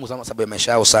nashukuru Mungu sana sababu ya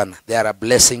maisha yao sana. They are a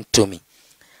blessing to me.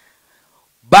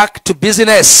 Back to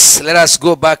business. Let us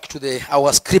go back to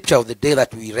our scripture of the day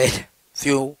that we read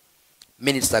few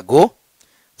minutes ago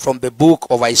from the book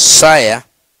of Isaiah.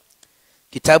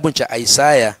 Kitabu cha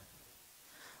Isaiah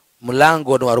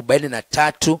mlango wa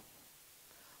 43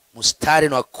 mstari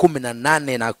wa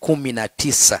 18 na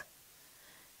 19.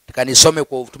 Tukanisome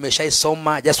kwa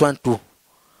tumeshaisoma. Just want to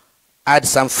add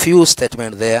some few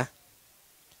statements there.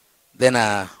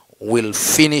 Then we'll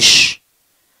finish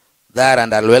that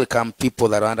and I'll welcome people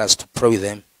that want us to pray with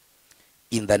them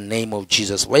in the name of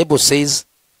Jesus. The Bible says,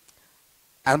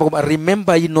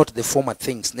 remember ye not the former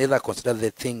things, neither consider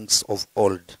the things of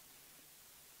old.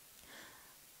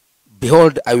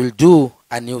 Behold, I will do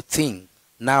a new thing.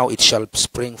 Now it shall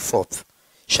spring forth.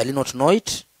 Shall ye not know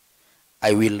it?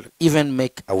 I will even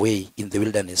make a way in the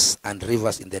wilderness and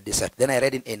rivers in the desert. Then I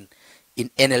read in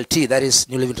NLT, that is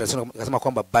New Living Translation,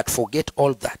 but forget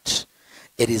all that.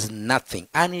 It is nothing,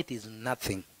 and it is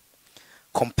nothing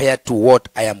compared to what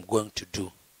I am going to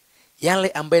do. Yale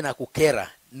ambaye nakukera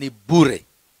ni bure.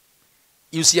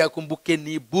 Usiyakumbuke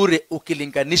ni bure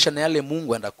ukilinganisha na yale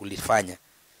Mungu anda kulifanya.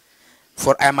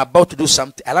 For I am about to do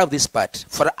something. I love this part.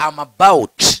 For I am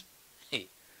about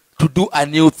to do a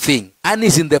new thing. And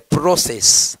is in the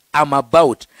process. I'm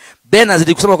about. Then as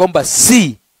it kusema kwamba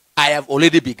see, I have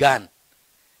already begun.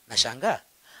 Nashanga.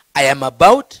 I am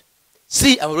about.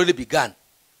 See, I have already begun.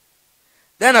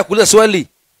 Then nakuuliza swali.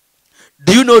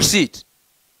 Do you not see it?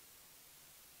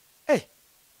 Hey.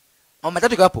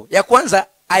 Matatu hapo. Ya kwanza,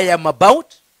 I am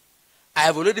about. I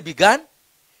have already begun.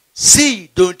 See,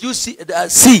 don't you see?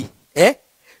 See. Eh?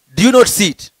 Do you not see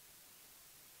it?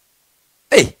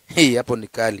 Hey, hapo ni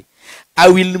kali. I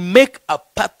will make a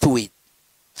pathway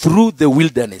through the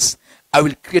wilderness. I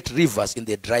will create rivers in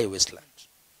the dry wasteland.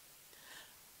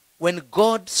 When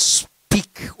God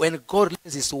speaks, when God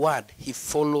releases his word, he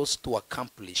follows to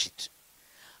accomplish it.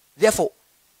 Therefore,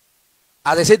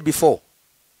 as I said before,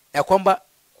 ya kwamba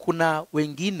kuna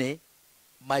wengine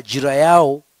majira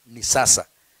yao ni sasa.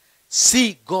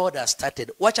 See, God has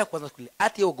started. Wacha kwanza kule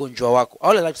ati ugonjwa wako. I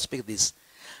would like to speak this.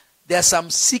 There are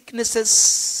some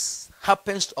sicknesses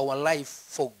happens to our life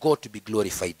for God to be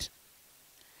glorified.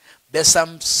 There are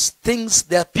some things,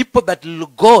 there are people that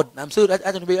God, I'm sorry,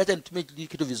 acha nitumie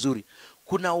kitu vizuri.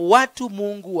 Kuna watu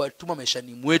Mungu watuma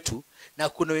maishani mwetu na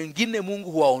kuna wengine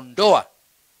Mungu huwaondoa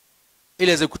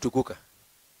ili aweze kutukuka.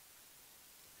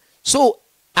 So,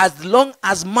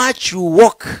 as much you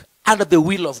walk under the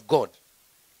will of God,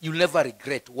 you'll never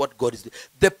regret what God is doing.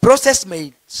 The process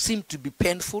may seem to be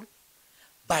painful,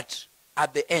 but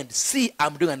at the end, see,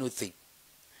 I'm doing a new thing.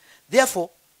 Therefore,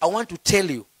 I want to tell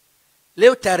you,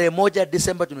 leo tarehe 1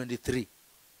 December 2023,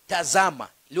 tazama,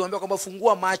 niliwaambia kwamba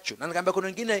fungua macho, na nikamwambia kuna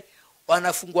wengine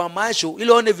wanafungua macho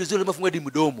ili waone vizuri, unafungua hadi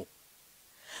mdomo.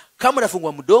 Kama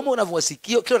unafungua mdomo, unafungua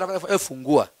sikio, kile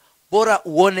unafungua, bora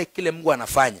uone kile Mungu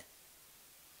anafanya.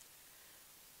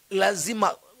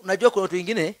 Lazima, unajua kuna watu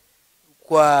wengine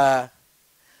kwa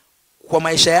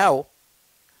maisha yao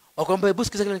wakwambia hebu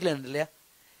sikiza kile kinaendelea.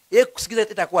 Yeye kusikiza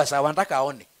itakuwa sawa, anataka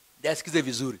aone ndio asikize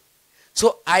vizuri.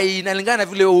 So inalingana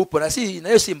vile wewe upo, na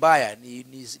hiyo si mbaya,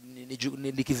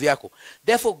 ni kivyako.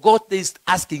 Therefore God is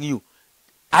asking you,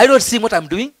 I don't see what I'm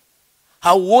doing.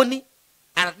 Hauoni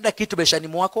anatenda kitu maishani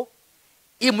mwako?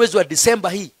 Hii mwezi wa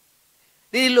December hii.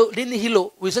 Nini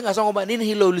hilo? Ulisema kwamba nini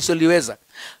hilo ulisoliweza?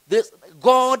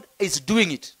 God is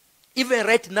doing it. Even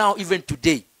right now, even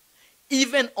today,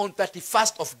 even on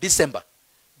 31st of December,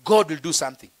 God will do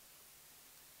something.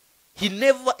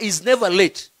 He is never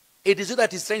late. It is you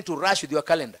that is trying to rush with your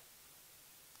calendar.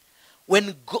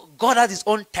 When God has his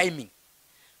own timing,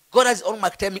 God has his own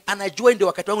mark timing, anajua ndio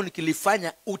wakati wangu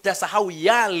nikilifanya utasahau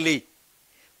yale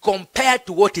compared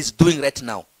to what he's doing right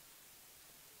now.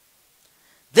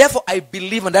 Therefore, I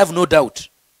believe and I have no doubt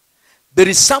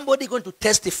There is somebody going to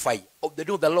testify of the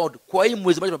name of the Lord. Kwa hii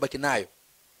mwezi mmoja mabaki nayo.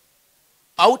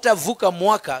 Hautavuka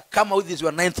mwaka kama with this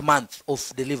your 9th month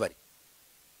of delivery.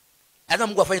 Hata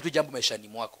Mungu afanye tu jambo maishani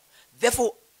mwako.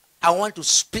 Therefore, I want to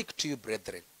speak to you,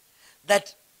 brethren,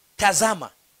 that tazama,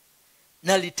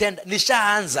 nalitenda,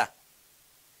 nishaanza.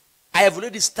 I've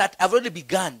already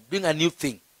begun doing a new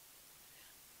thing.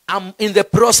 I'm in the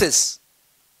process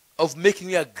of making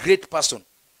you a great person,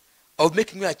 of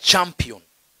making you a champion.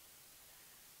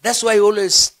 That's why we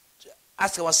always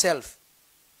ask ourselves,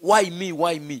 why me,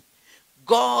 why me?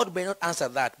 God may not answer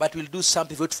that, but will do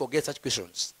something for you to forget such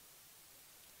questions.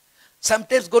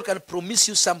 Sometimes God can promise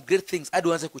you some great things. I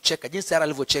don't want to kucheka. Jinsi Sarah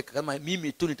alivyocheka kama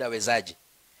mimi tu nitawezaje.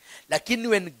 Lakini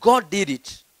when God did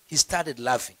it, he started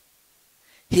laughing.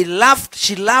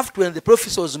 She laughed when the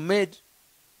prophecy was made,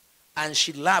 and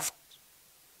she laughed.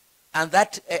 And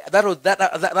that was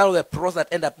the process that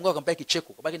ended up. Mungu akampea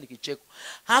kicheko, kabaki ni kicheko.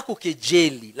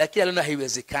 Hakukejeli, lakini aliona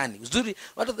haiwezekani. Uzuri,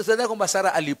 watu watasema kwamba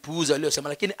Sarah alipuuza aliyosema,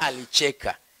 lakini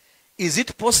alicheka. Is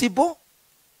it possible?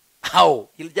 How?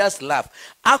 He'll just laugh.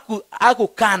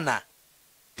 Hakukana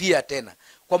pia tena.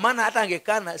 Kwa maana hata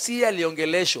angekana, si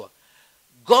aliongeleshwa.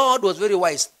 God was very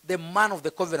wise. The man of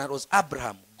the covenant was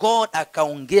Abraham. God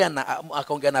akaongea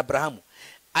na Abrahamu.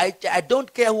 I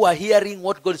don't care who are hearing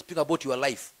what God is speaking about your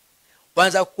life.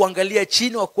 Wanza kuangalia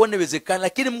chini wakuone wezekana,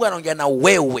 lakini Mungu anaongea na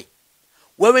wewe.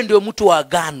 Wewe ndio mtu wa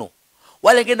agano.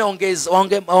 Wale wengine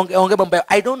ongea mambo.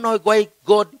 I don't know why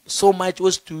God so much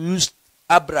was to use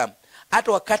Abraham.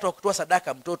 Hata wakati wa kutoa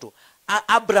sadaka mtoto,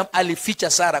 Abraham alificha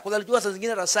Sara. Kwa alijua saa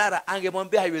zingine Sara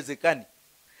angemwambia haiwezekani.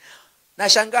 Na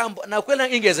shangaa na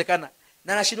kweli ingewezekana.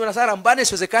 Na nashindwa na Sara mbane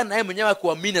siwezekana naye mwenyewe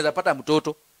kuamini atapata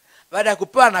mtoto. Baada ya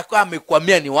kupewa na kwa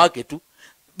amekwamia ni wake tu.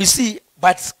 You see,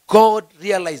 but God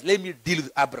realized, let me deal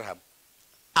with Abraham.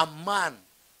 A man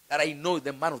that I know,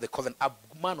 the man of the covenant, a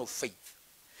man of faith.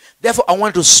 Therefore, I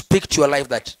want to speak to your life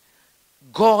that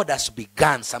God has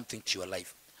begun something to your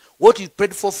life. What you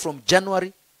prayed for from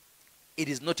January, it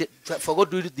is not yet. For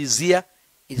God to do it this year,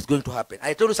 it is going to happen.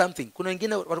 I told you something. Kuna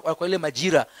wengine wako ile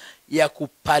majira ya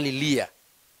kupalilia.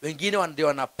 Wengine ndio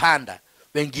wanapanda,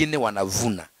 wengine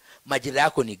wanavuna. Majira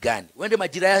yako ni gani? Wende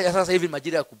majira ya sasa hivi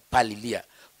majira ya kupalilia.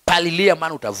 Palilia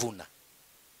maana utavuna.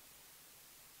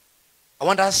 I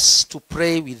want us to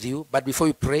pray with you, but before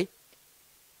we pray,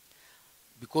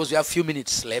 because we have a few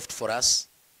minutes left for us,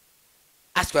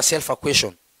 ask yourself a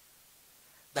question.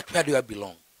 That where do I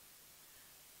belong?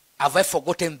 Have I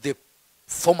forgotten the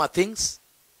former things?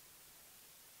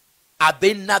 Are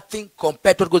they nothing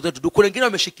compared to what God is going to do? Kuna wengine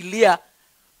wameshikilia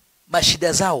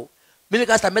mashida zao. Mimi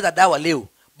kama nitameza dawa leo.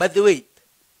 By the way,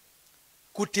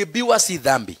 kutibiwa si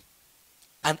dhambi.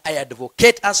 And I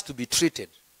advocate us to be treated.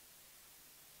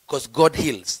 Because God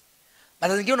heals.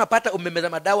 But zingine unapata umemeza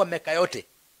madawa meka yote.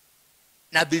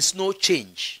 Now there's no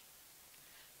change.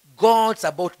 God's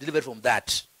about to deliver from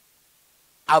that.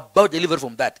 About deliver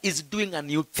from that. He's doing a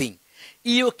new thing.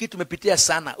 Hiyo kitu umepitia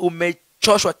sana.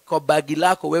 Umechoshwa kwa bagi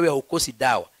lako wewe hukosi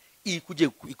dawa.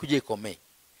 Ikuje ikomee.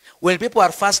 When people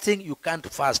are fasting, you can't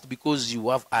fast because you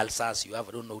have ulcers, you have,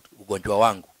 I don't know, ugonjwa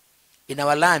wangu. In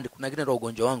our land, kuna kile ndio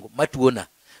ugonjwa wangu. Matuona.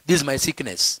 This is my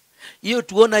sickness. Hiyo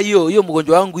tuona hiyo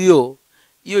mgonjwa wangu hiyo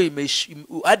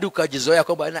hadi ukajizoea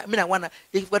kwamba mimi naona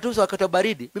ikifatusa wakati wa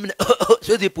baridi, mimi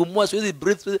siwezi pumua, siwezi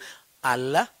breathe.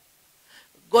 Allah.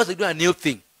 God is doing a new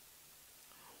thing.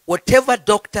 Whatever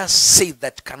doctors say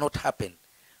that cannot happen,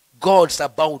 God's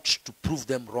about to prove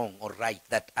them wrong or right,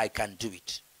 that I can do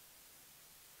it.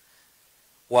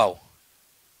 Wow.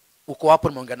 Uko hapo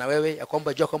nimeongea na wewe ya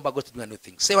kwamba jua kwamba God is doing a new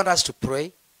thing. Say, I want us to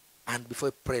pray, and before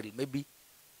we pray, maybe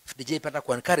if DJ pata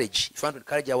ku encourage, if you want to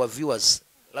encourage our viewers,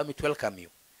 allow me to welcome you.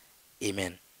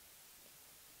 Amen.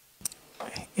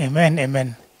 Amen,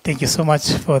 amen. Thank you so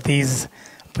much for this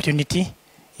opportunity.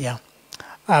 Yeah.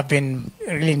 I've been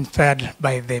really inspired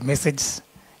by the message.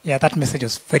 Yeah, that message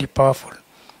was very powerful.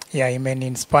 Yeah, it may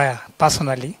inspire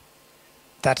personally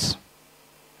that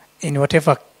in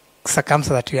whatever circumstance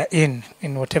that we are in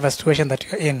whatever situation that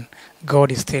we are in,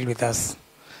 God is still with us.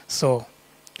 So,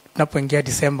 tunapoingia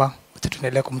December,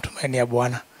 tuendelee kumtumainia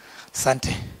Bwana.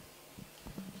 Asante.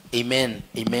 Amen.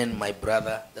 Amen, my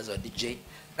brother. That's our DJ.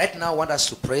 Right now, I want us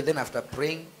to pray. Then after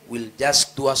praying, we'll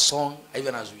just do a song,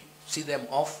 even as we see them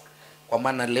off. Kwa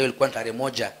maana leo ilikuwa tarehe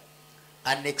moja.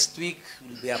 And next week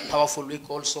will be a powerful week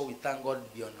also. We thank God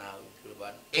to be on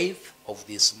 8th of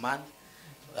this month.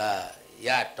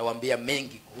 Tutawaambia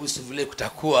mengi kuhusu vile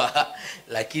kutakuwa.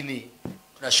 Lakini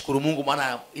tunashukuru Mungu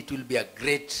maana it will be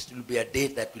a day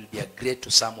that will be a great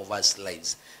to some of us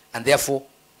lives. And therefore,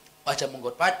 wacha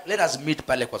Mungu. Let us meet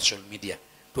pale kwa social media.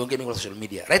 Tuongee mengi kwa social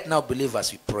media. Right now,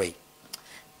 believers, we pray.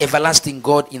 Everlasting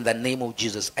God, in the name of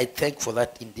Jesus, I thank for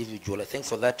that individual. I thank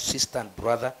for that sister and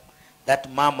brother,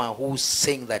 that mama who's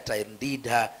saying that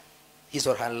indeed his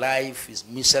or her life is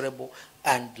miserable.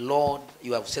 And Lord,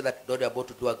 you have said that, Lord, you're about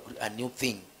to do a new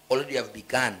thing. Already have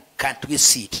begun. Can't we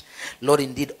see it? Lord,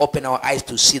 indeed, open our eyes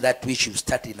to see that which you've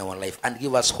started in our life, and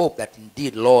give us hope that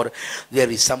indeed, Lord, there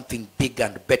is something big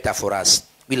and better for us.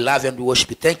 We love you and we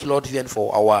worship you. Thank you, Lord, even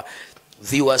for our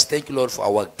viewers. Thank you, Lord, for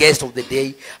our guest of the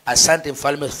day. Asante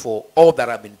Mfalme for all that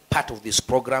have been part of this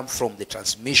program, from the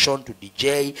transmission to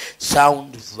DJ,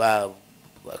 sound,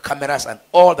 cameras, and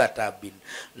all that have been,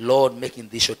 Lord, making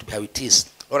this show to be how it is.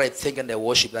 Lord, I thank and I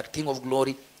worship that King of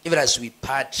Glory. Even as we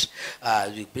part,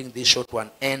 we bring this show to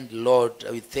an end, Lord,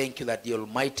 we thank you that the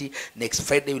Almighty, next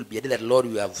Friday will be a day that, Lord,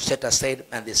 you have set aside,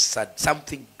 and there's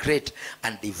something great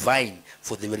and divine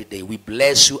for the very day. We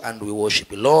bless you and we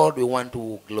worship you. Lord, we want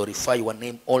to glorify your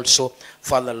name also,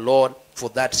 Father, Lord, for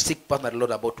that sick person that, Lord,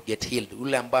 about to get healed.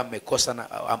 Ule ambaye amekosa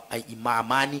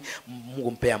amani,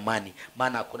 Mungu mpe amani,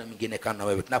 maana hakuna mwingine kama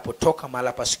wewe. Tunapotoka mahali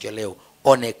hapa siku ya leo,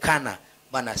 onekana,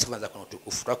 maana sifa zako na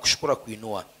utukufu. Tunakushukuru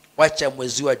kuinua. Wacha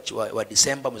mwezi wa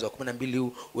Disemba, mwezi wa 12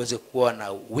 huu uweze kuwa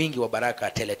na wingi wa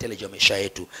baraka tele tele juu ya maisha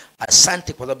yetu.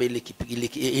 Asante kwa sababu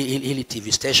ili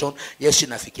TV station, Yesu,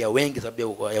 inafikia wengi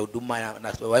sababu ya huduma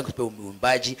na wengi kwa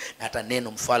uimbaji na hata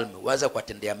neno, Mfalme. Waza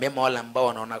kuwatendea mema wale ambao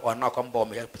wanaona kwamba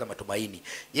wamepata matumaini.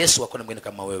 Yesu, hakuna mwingine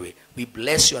kama wewe. We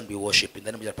bless you and we worship in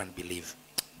the name of Jesus and believe.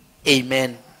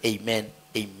 Amen, amen,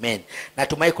 amen.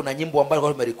 Natumai kuna nyimbo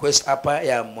ambayo tumerequest hapa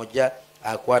ya mmoja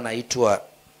kwa anaitwa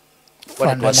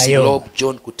Slope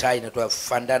John Kutai, inatoa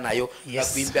Fanda nayo, na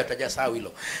kuimbia tutaja sawa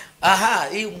hilo.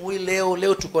 Hii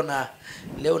leo tuko na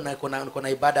kuna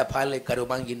ibada pale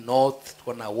Kariobangi North,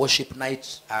 tuko na worship night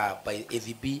by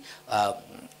AVB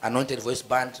Anointed Voice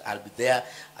Band. I'll be there,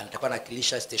 and nitakuwa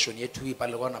nakilisha station yetu hii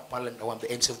pale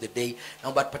the end of the day.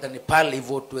 Naomba tupatane pale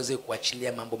hivyo tuweze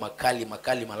kuachilia mambo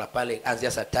makali mala pale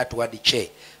anzia saa 3 hadi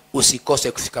che.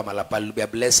 Usikose kufika mala pale. It'll be a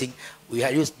blessing. Do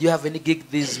you have any gig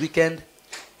this weekend?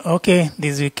 Okay,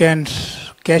 this weekend,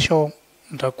 kesho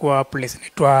nitakuwa place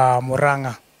inaitwa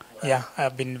Muranga. Yeah,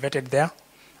 I've been invited there.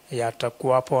 Yeah,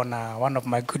 tutakuwa hapo na one of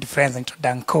my good friends into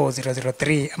Danko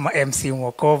 003 ama MC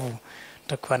Mwokovu.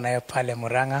 Tutakuwa naye pale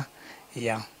Muranga.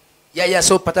 Yeah,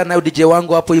 so patana nayo DJ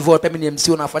wangu hapo hivyo, pia mimi ni MC,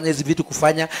 unafanya hizi vitu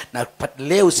kufanya, na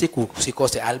leo usiku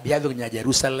usikose. I'll be having a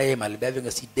Jerusalem, I'll be having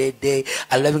a CD,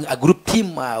 I'll be having a group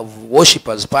team of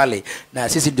worshipers pale, na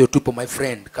sisi ndio tupo, my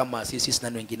friend, kama sisi na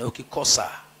wengine. Ukikosa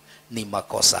ni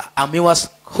makosa. I'm your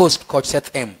host, Coach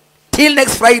Seth M. Till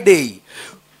next Friday,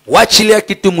 wachilia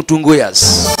kitu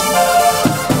mtunguyas.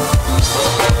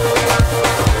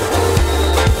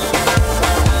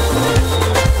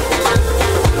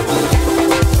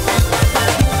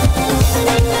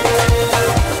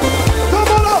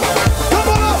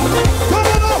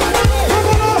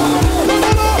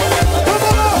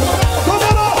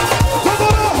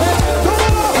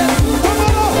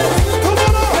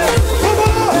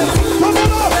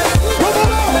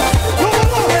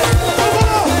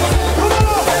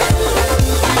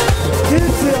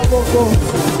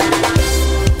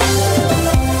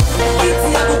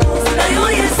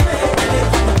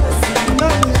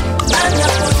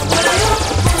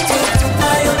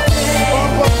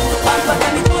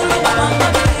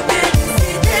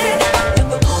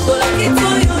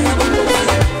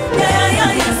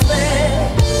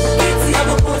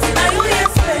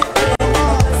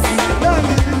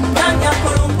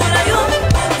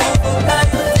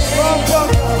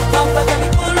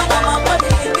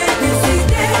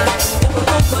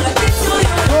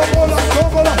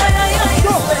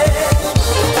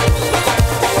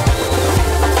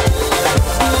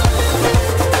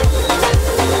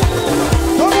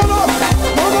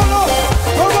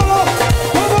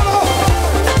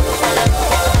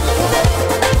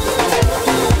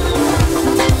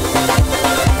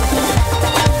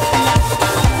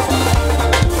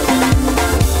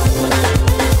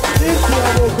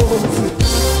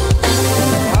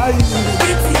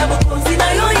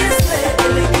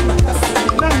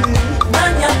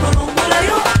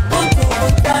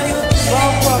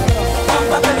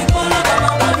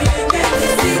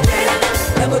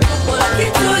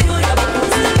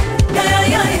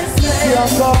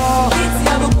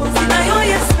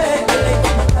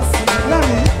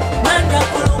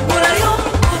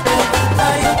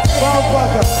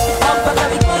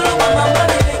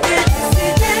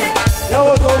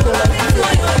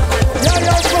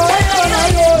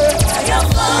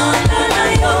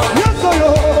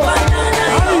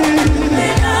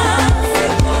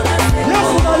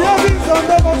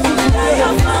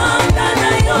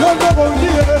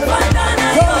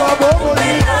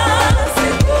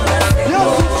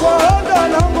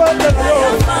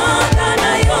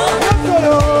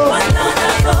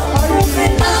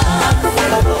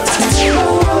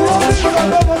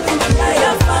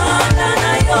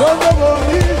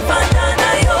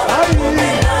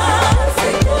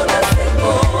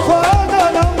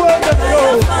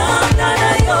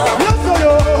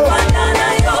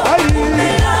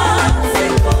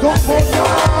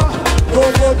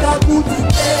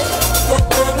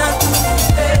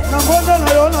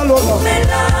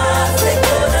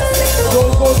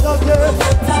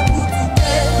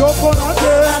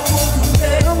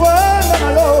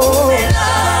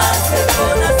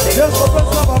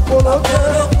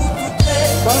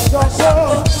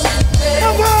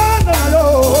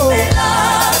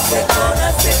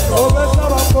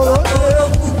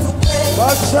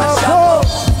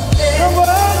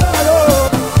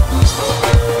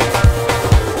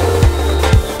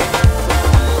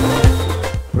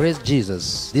 Praise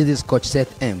Jesus. This is Coach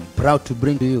Seth M, proud to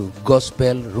bring to you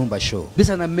Gospel Rhumba Show. This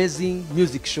is an amazing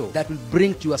music show that will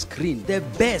bring to your screen the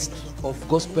best of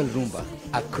Gospel Rhumba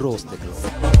across the globe.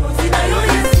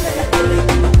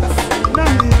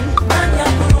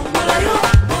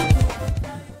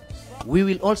 We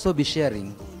will also be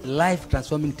sharing life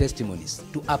transforming testimonies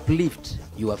to uplift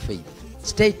your faith.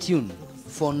 Stay tuned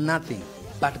for nothing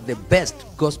but the best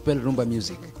Gospel Rhumba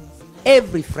music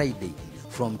every Friday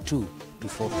from 2 to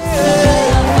 4.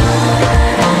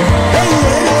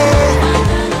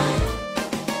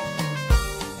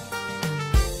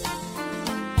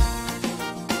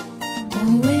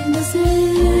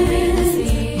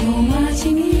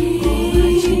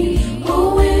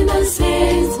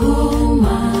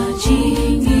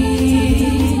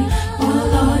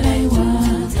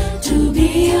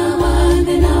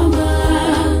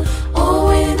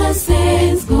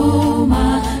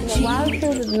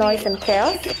 Noise and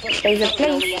chaos, there is a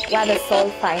place where the soul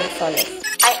finds solace.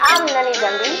 I am Nani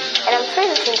Zambi, and I'm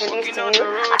thrilled to introduce to you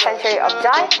a century of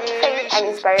joy, faith, and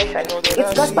inspiration.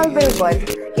 It's Gospel Billboard,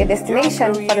 your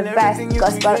destination for the best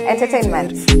gospel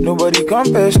entertainment. Nobody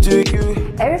compares to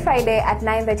you. Every Friday at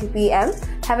 9:30 p.m.,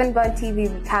 Heaven Bound TV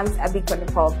becomes a beacon of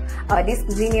hope. Our disc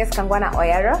genius Kangwana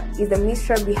Oyaro is the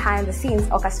mystery behind the scenes,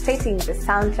 orchestrating the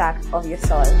soundtrack of your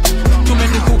soul. Too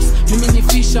many hooks,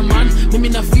 me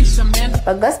na fisherman.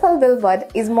 But Gospel Billboard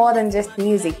is more than just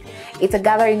music. It's a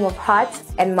gathering of hearts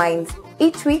and minds.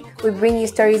 Each week, we bring you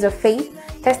stories of faith,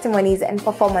 testimonies, and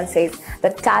performances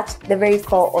that touch the very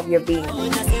core of your being.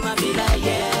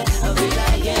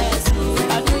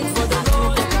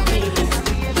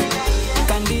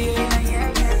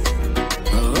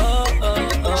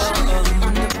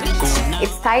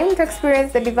 It's time to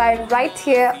experience the divine right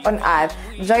here on earth.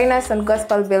 Join us on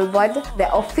Gospel Billboard,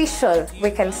 the official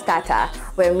weekend starter,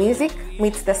 where music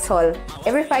meets the soul.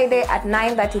 Every Friday at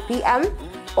 9:30 p.m.,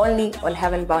 only on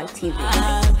Heaven Bound TV.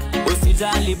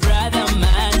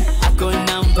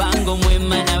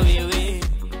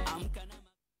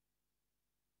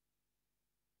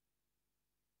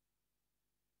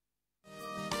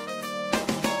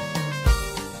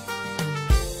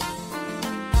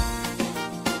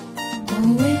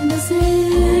 When the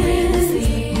saints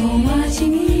go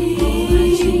marching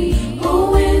in,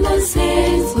 oh, when the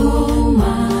saints go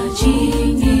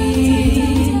marching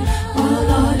in, oh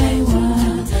Lord, I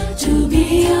want to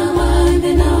be among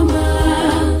the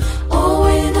number, oh,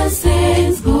 when the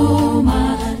saints go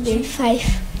marching. Grade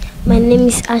 5. My name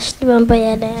is Ashley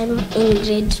Bambaya and I'm in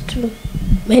grade 2.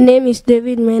 My name is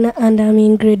David Mena and I'm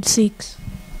in grade 6.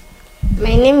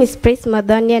 My name is Praise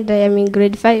Madhoni and I am in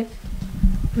grade 5.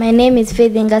 My name is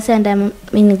Faith Ngasa and I'm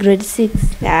in grade 6.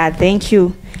 Thank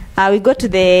you. We go to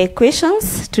the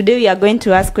questions. Today we are going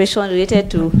to ask questions related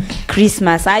to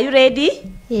Christmas. Are you ready?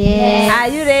 Yes. Are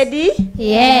you ready?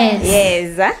 Yes.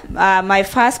 Yes. My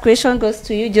first question goes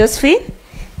to you, Josephine.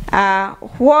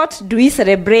 What do we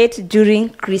celebrate during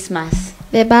Christmas?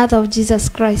 The birth of Jesus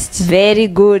Christ. Very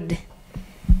good.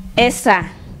 Esther,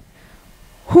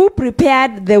 who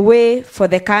prepared the way for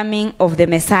the coming of the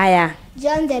Messiah?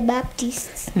 John the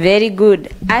Baptist. Very good.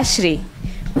 Ashley,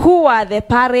 who are the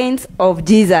parents of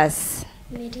Jesus?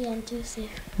 Mary and Joseph.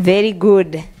 Very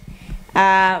good.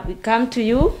 We come to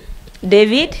you,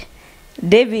 David.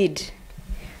 David,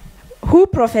 who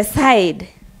prophesied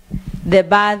the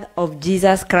birth of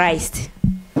Jesus Christ?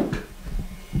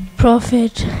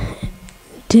 Prophet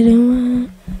Jeremiah.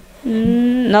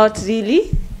 Not really.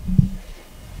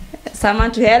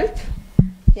 Someone to help?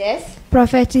 Yes?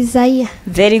 Prophet Isaiah.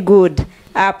 Very good.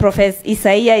 Prophet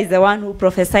Isaiah is the one who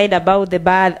prophesied about the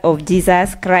birth of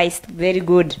Jesus Christ. Very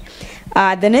good.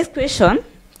 The next question.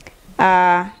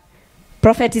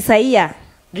 Prophet Isaiah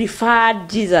referred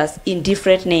Jesus in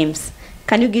different names.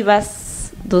 Can you give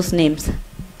us those names?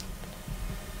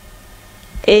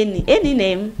 Any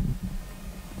name?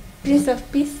 Prince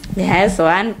of Peace. Yes,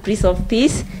 one. Prince of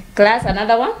Peace. Class,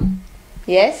 another one?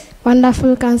 Yes?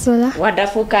 Wonderful Counselor.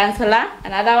 Wonderful Counselor.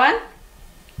 Another one?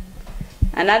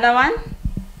 Another one?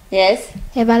 Yes?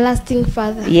 Everlasting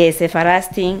Father. Yes,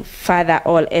 everlasting Father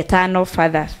or eternal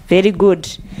Father. Very good.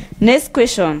 Next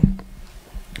question.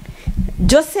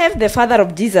 Joseph, the father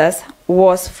of Jesus,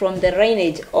 was from the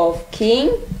lineage of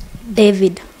King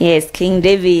David. Yes, King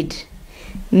David.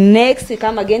 Next, we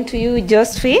come again to you,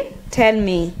 Josephine. Tell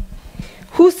me,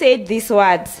 who said these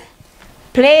words?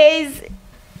 Praise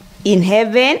in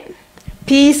heaven,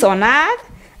 peace on earth,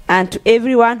 and to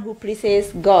everyone who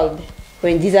praises God.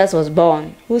 When Jesus was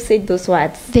born, who said those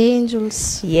words? The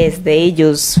angels. Yes, the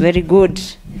angels. Very good.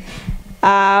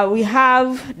 We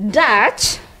have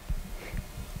Dutch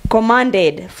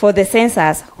commanded for the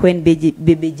census when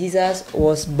baby Jesus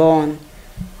was born.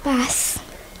 Pass.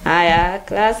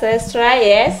 Class extra,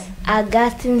 yes.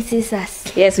 Augustine Caesar.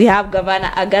 Yes, we have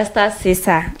Governor Augustus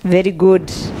Caesar. Very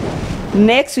good.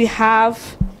 Next, we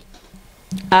have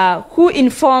who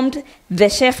informed the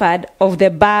shepherd of the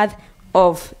birth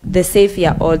of the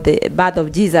Savior or the birth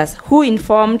of Jesus? Who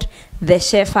informed the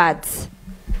shepherds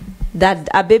that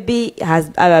a baby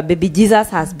Jesus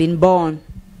has been born?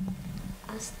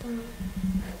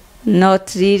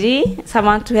 Not really.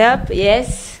 Someone to help?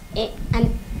 Yes.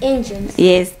 And angels.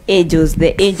 Yes, angels.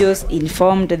 The angels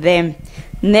informed them.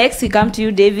 Next, we come to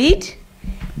you, David.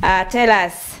 Tell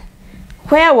us,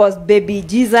 where was baby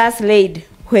Jesus laid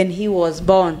when he was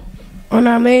born? On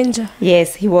a manger.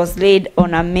 Yes, he was laid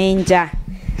on a manger.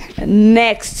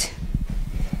 Next,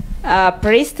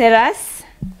 please tell us,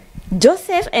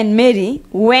 Joseph and Mary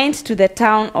went to the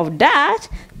town of Dutch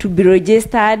to be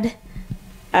registered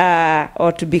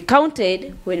or to be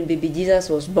counted when baby Jesus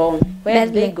was born. Where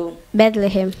did they go?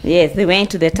 Bethlehem. Yes, they went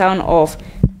to the town of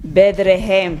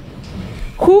Bethlehem.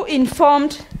 Who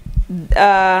informed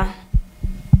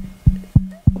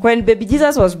when baby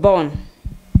Jesus was born?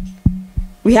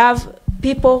 We have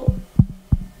people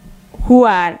who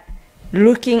are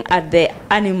looking at the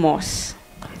animals.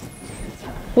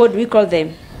 What do we call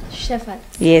them? Shepherds.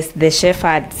 Yes, the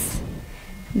shepherds.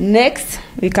 Next,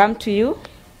 we come to you.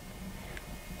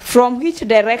 From which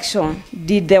direction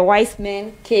did the wise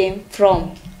men came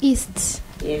from? East.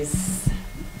 Yes.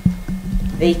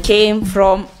 They came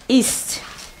from east.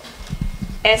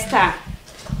 Esther,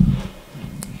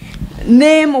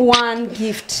 name one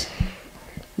gift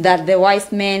that the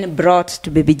wise men brought to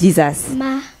baby Jesus.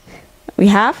 Ma. We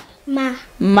have? Ma.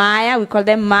 Maya, we call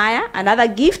them Maya. Another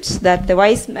gift that the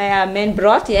wise men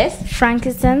brought, yes?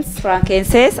 Frankincense.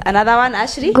 Frankincense. Another one,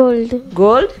 Ashley? Gold.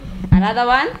 Gold. Another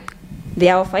one? The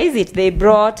Alpha, is it? They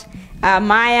brought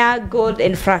Maya, gold,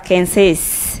 and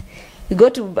frankincense. We go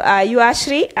to you,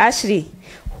 Ashley. Ashley,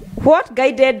 what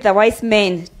guided the wise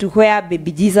men to where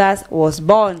baby Jesus was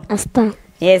born? A star.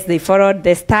 Yes, they followed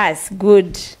the stars.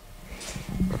 Good.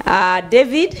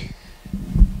 David,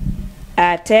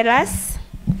 tell us,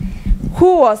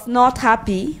 who was not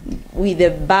happy with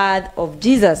the birth of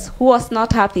Jesus? Who was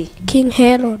not happy? King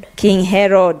Herod. King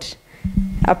Herod.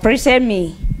 Please tell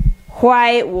me,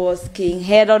 why was King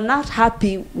Herod not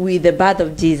happy with the birth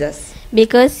of Jesus?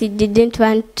 Because he didn't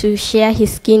want to share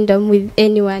his kingdom with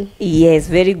anyone. Yes,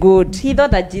 very good. He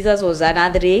thought that Jesus was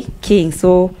another king,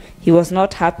 so he was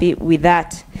not happy with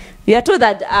that. We are told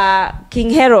that King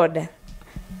Herod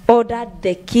ordered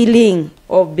the killing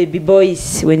of baby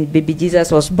boys when baby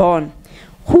Jesus was born.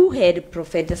 Who had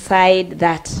prophesied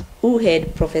that? Who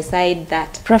had prophesied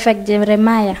that? Prophet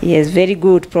Jeremiah. Yes, very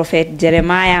good, Prophet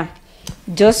Jeremiah.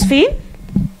 Josephine,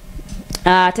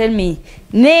 tell me,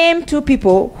 name two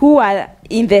people who are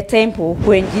in the temple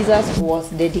when Jesus was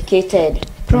dedicated.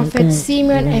 Prophet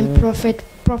Simeon and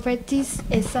prophetess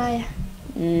Isaiah.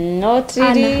 Not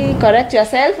really. Anna. Correct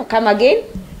yourself. Come again.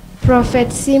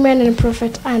 Prophet Simeon and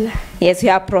Prophet Anna. Yes, we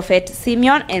have Prophet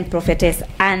Simeon and Prophetess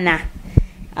Anna.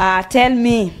 Tell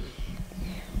me,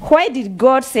 why did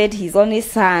God send his only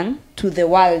son to the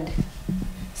world?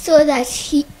 So that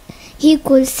he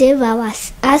could save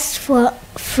us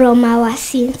from our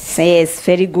sins. Yes,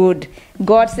 very good.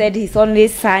 God sent his only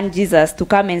son Jesus to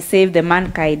come and save the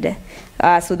mankind,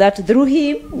 so that through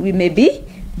him we may be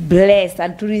blessed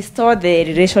and to restore the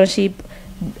relationship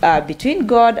between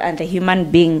God and a human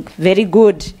being. Very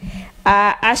good.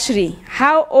 Ashley,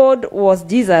 how old was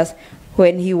Jesus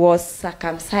when he was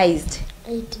circumcised?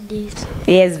 8 days.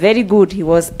 Yes, very good. He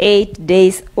was 8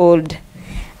 days old.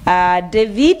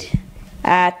 David,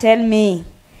 tell me,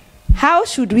 how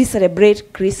should we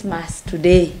celebrate Christmas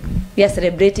today? We are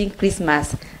celebrating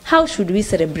Christmas. How should we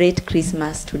celebrate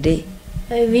Christmas today?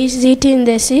 By visiting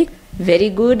the sick. Very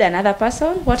good. Another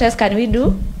person. What else can we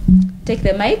do? Take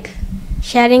the mic.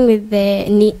 Sharing with the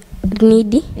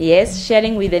needy. Yes,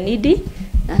 sharing with the needy.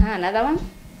 Another one.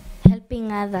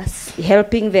 Helping others.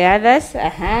 Helping the others.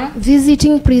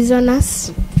 Visiting prisoners.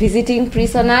 Visiting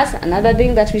prisoners. Another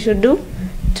thing that we should do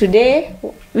today.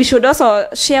 We should also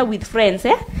share with friends.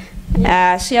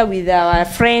 Share with our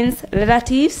friends,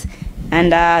 relatives,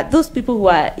 and those people who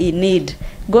are in need.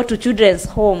 go to children's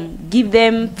home, give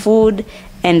them food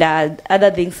and other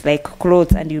things like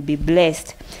clothes, and you'll be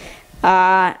blessed.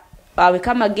 I will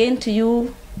come again to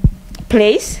you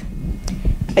place.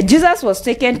 Jesus was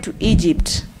taken to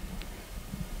Egypt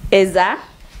as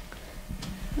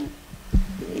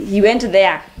he went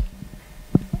there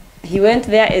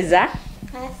as a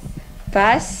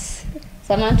pass.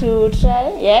 Someone to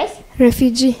try? Yes?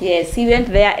 Refugee. Yes, he went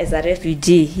there as a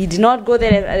refugee. He did not go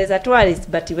there as a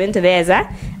tourist, but he went there as a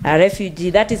refugee.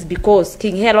 That is because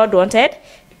King Herod wanted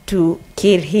to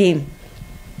kill him.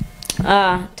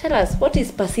 Tell us, what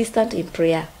is persistent in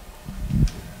prayer?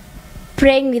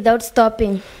 Praying without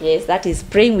stopping. Yes, that is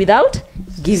praying without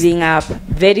giving up.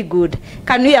 Very good.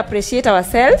 Can we appreciate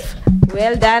ourselves?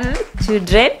 Well done,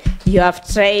 children. You have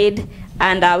tried.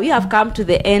 And we have come to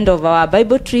the end of our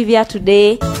Bible trivia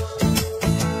today.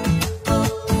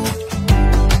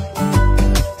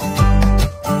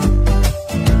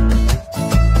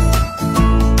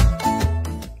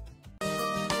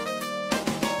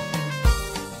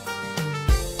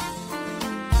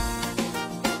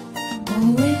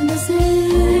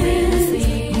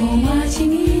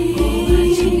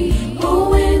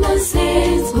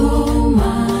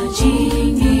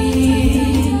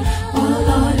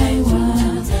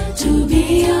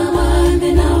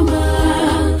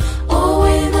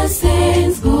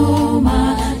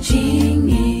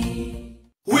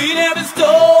 We never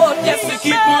stop, just to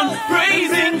keep on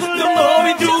praising. The more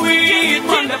we do it,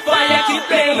 when the fire keep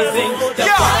blazing. The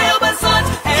fire was hot,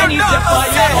 and it's the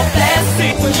fire of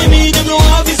blessing. You need to know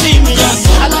how to see me, yes.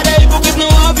 I like that book is no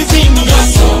how to see me,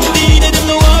 yes. You need to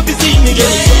know how to see me,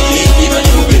 yes.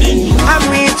 I'm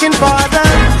reaching for the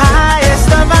highest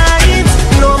of heights.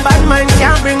 No bad man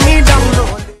can bring me down, no.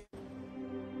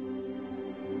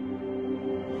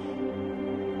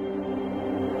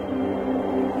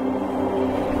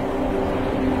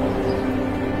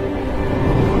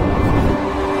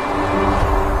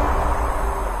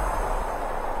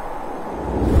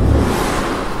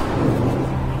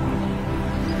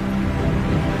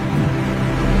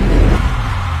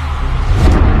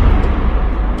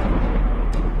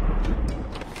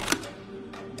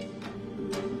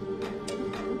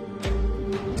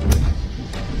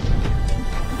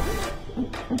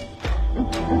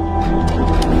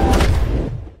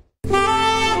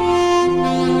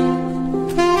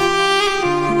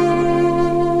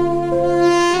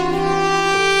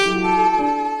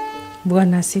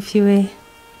 Bwana asifiwe.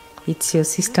 It's your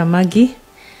sister Maggie.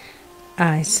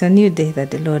 It's a new day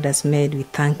that the Lord has made. We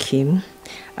thank him.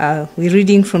 We're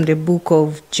reading from the book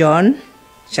of John,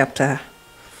 chapter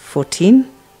 14,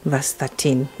 verse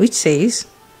 13, which says,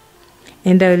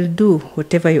 "And I will do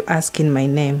whatever you ask in my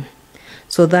name,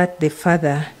 so that the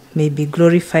Father may be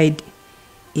glorified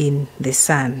in the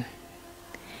Son.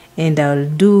 And I will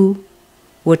do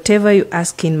whatever you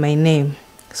ask in my name,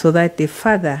 so that the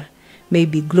Father may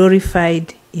be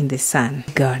glorified in the Son."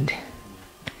 God.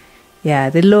 Yeah,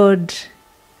 the Lord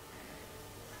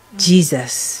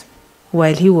Jesus,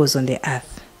 while he was on the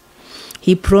earth,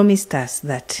 he promised us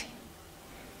that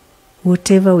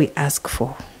whatever we ask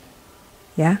for,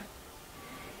 yeah,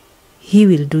 he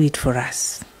will do it for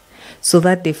us, so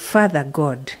that the Father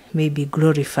God may be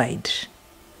glorified.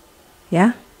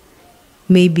 Yeah?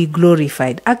 May be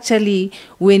glorified. Actually,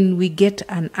 when we get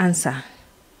an answer,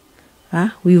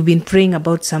 we've been praying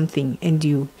about something and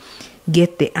you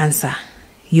get the answer.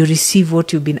 You receive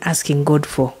what you've been asking God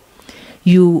for.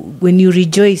 When you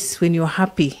rejoice, when you're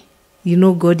happy, you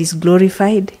know God is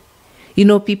glorified. You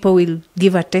know people will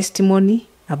give a testimony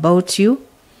about you.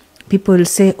 People will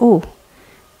say, oh,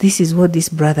 this is what this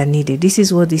brother needed. This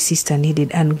is what this sister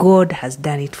needed. And God has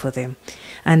done it for them.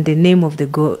 And the name of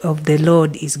the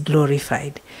Lord is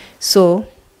glorified. So,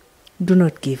 do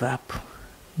not give up.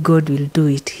 God will do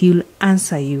it. He will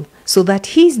answer you so that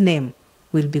his name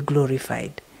will be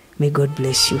glorified. May God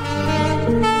bless you.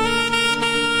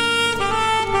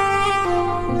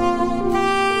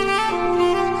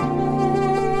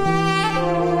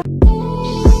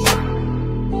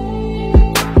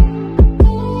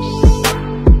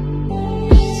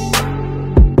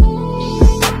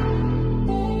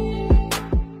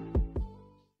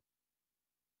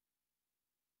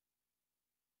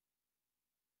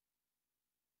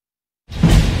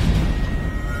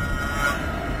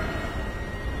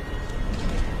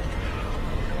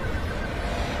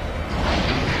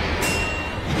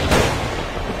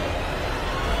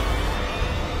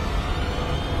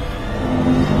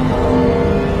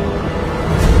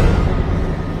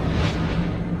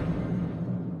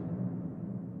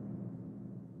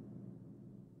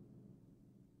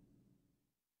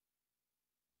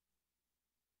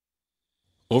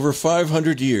 Over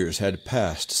 500 years had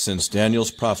passed since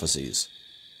Daniel's prophecies.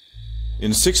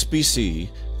 In 6 BC,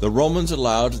 the Romans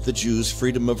allowed the Jews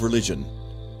freedom of religion,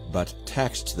 but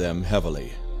taxed them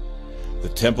heavily. The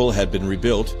temple had been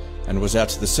rebuilt and was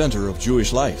at the center of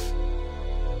Jewish life.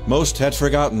 Most had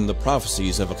forgotten the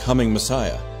prophecies of a coming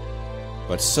Messiah,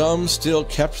 but some still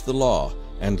kept the law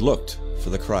and looked for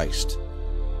the Christ.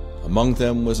 Among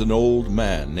them was an old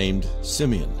man named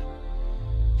Simeon.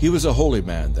 He was a holy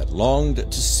man that longed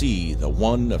to see the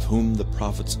one of whom the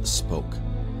prophets spoke.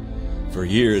 For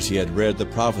years he had read the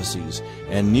prophecies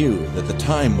and knew that the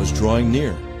time was drawing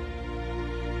near.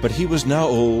 But he was now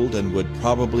old and would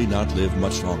probably not live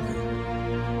much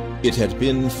longer. It had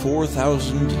been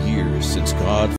 4,000 years since God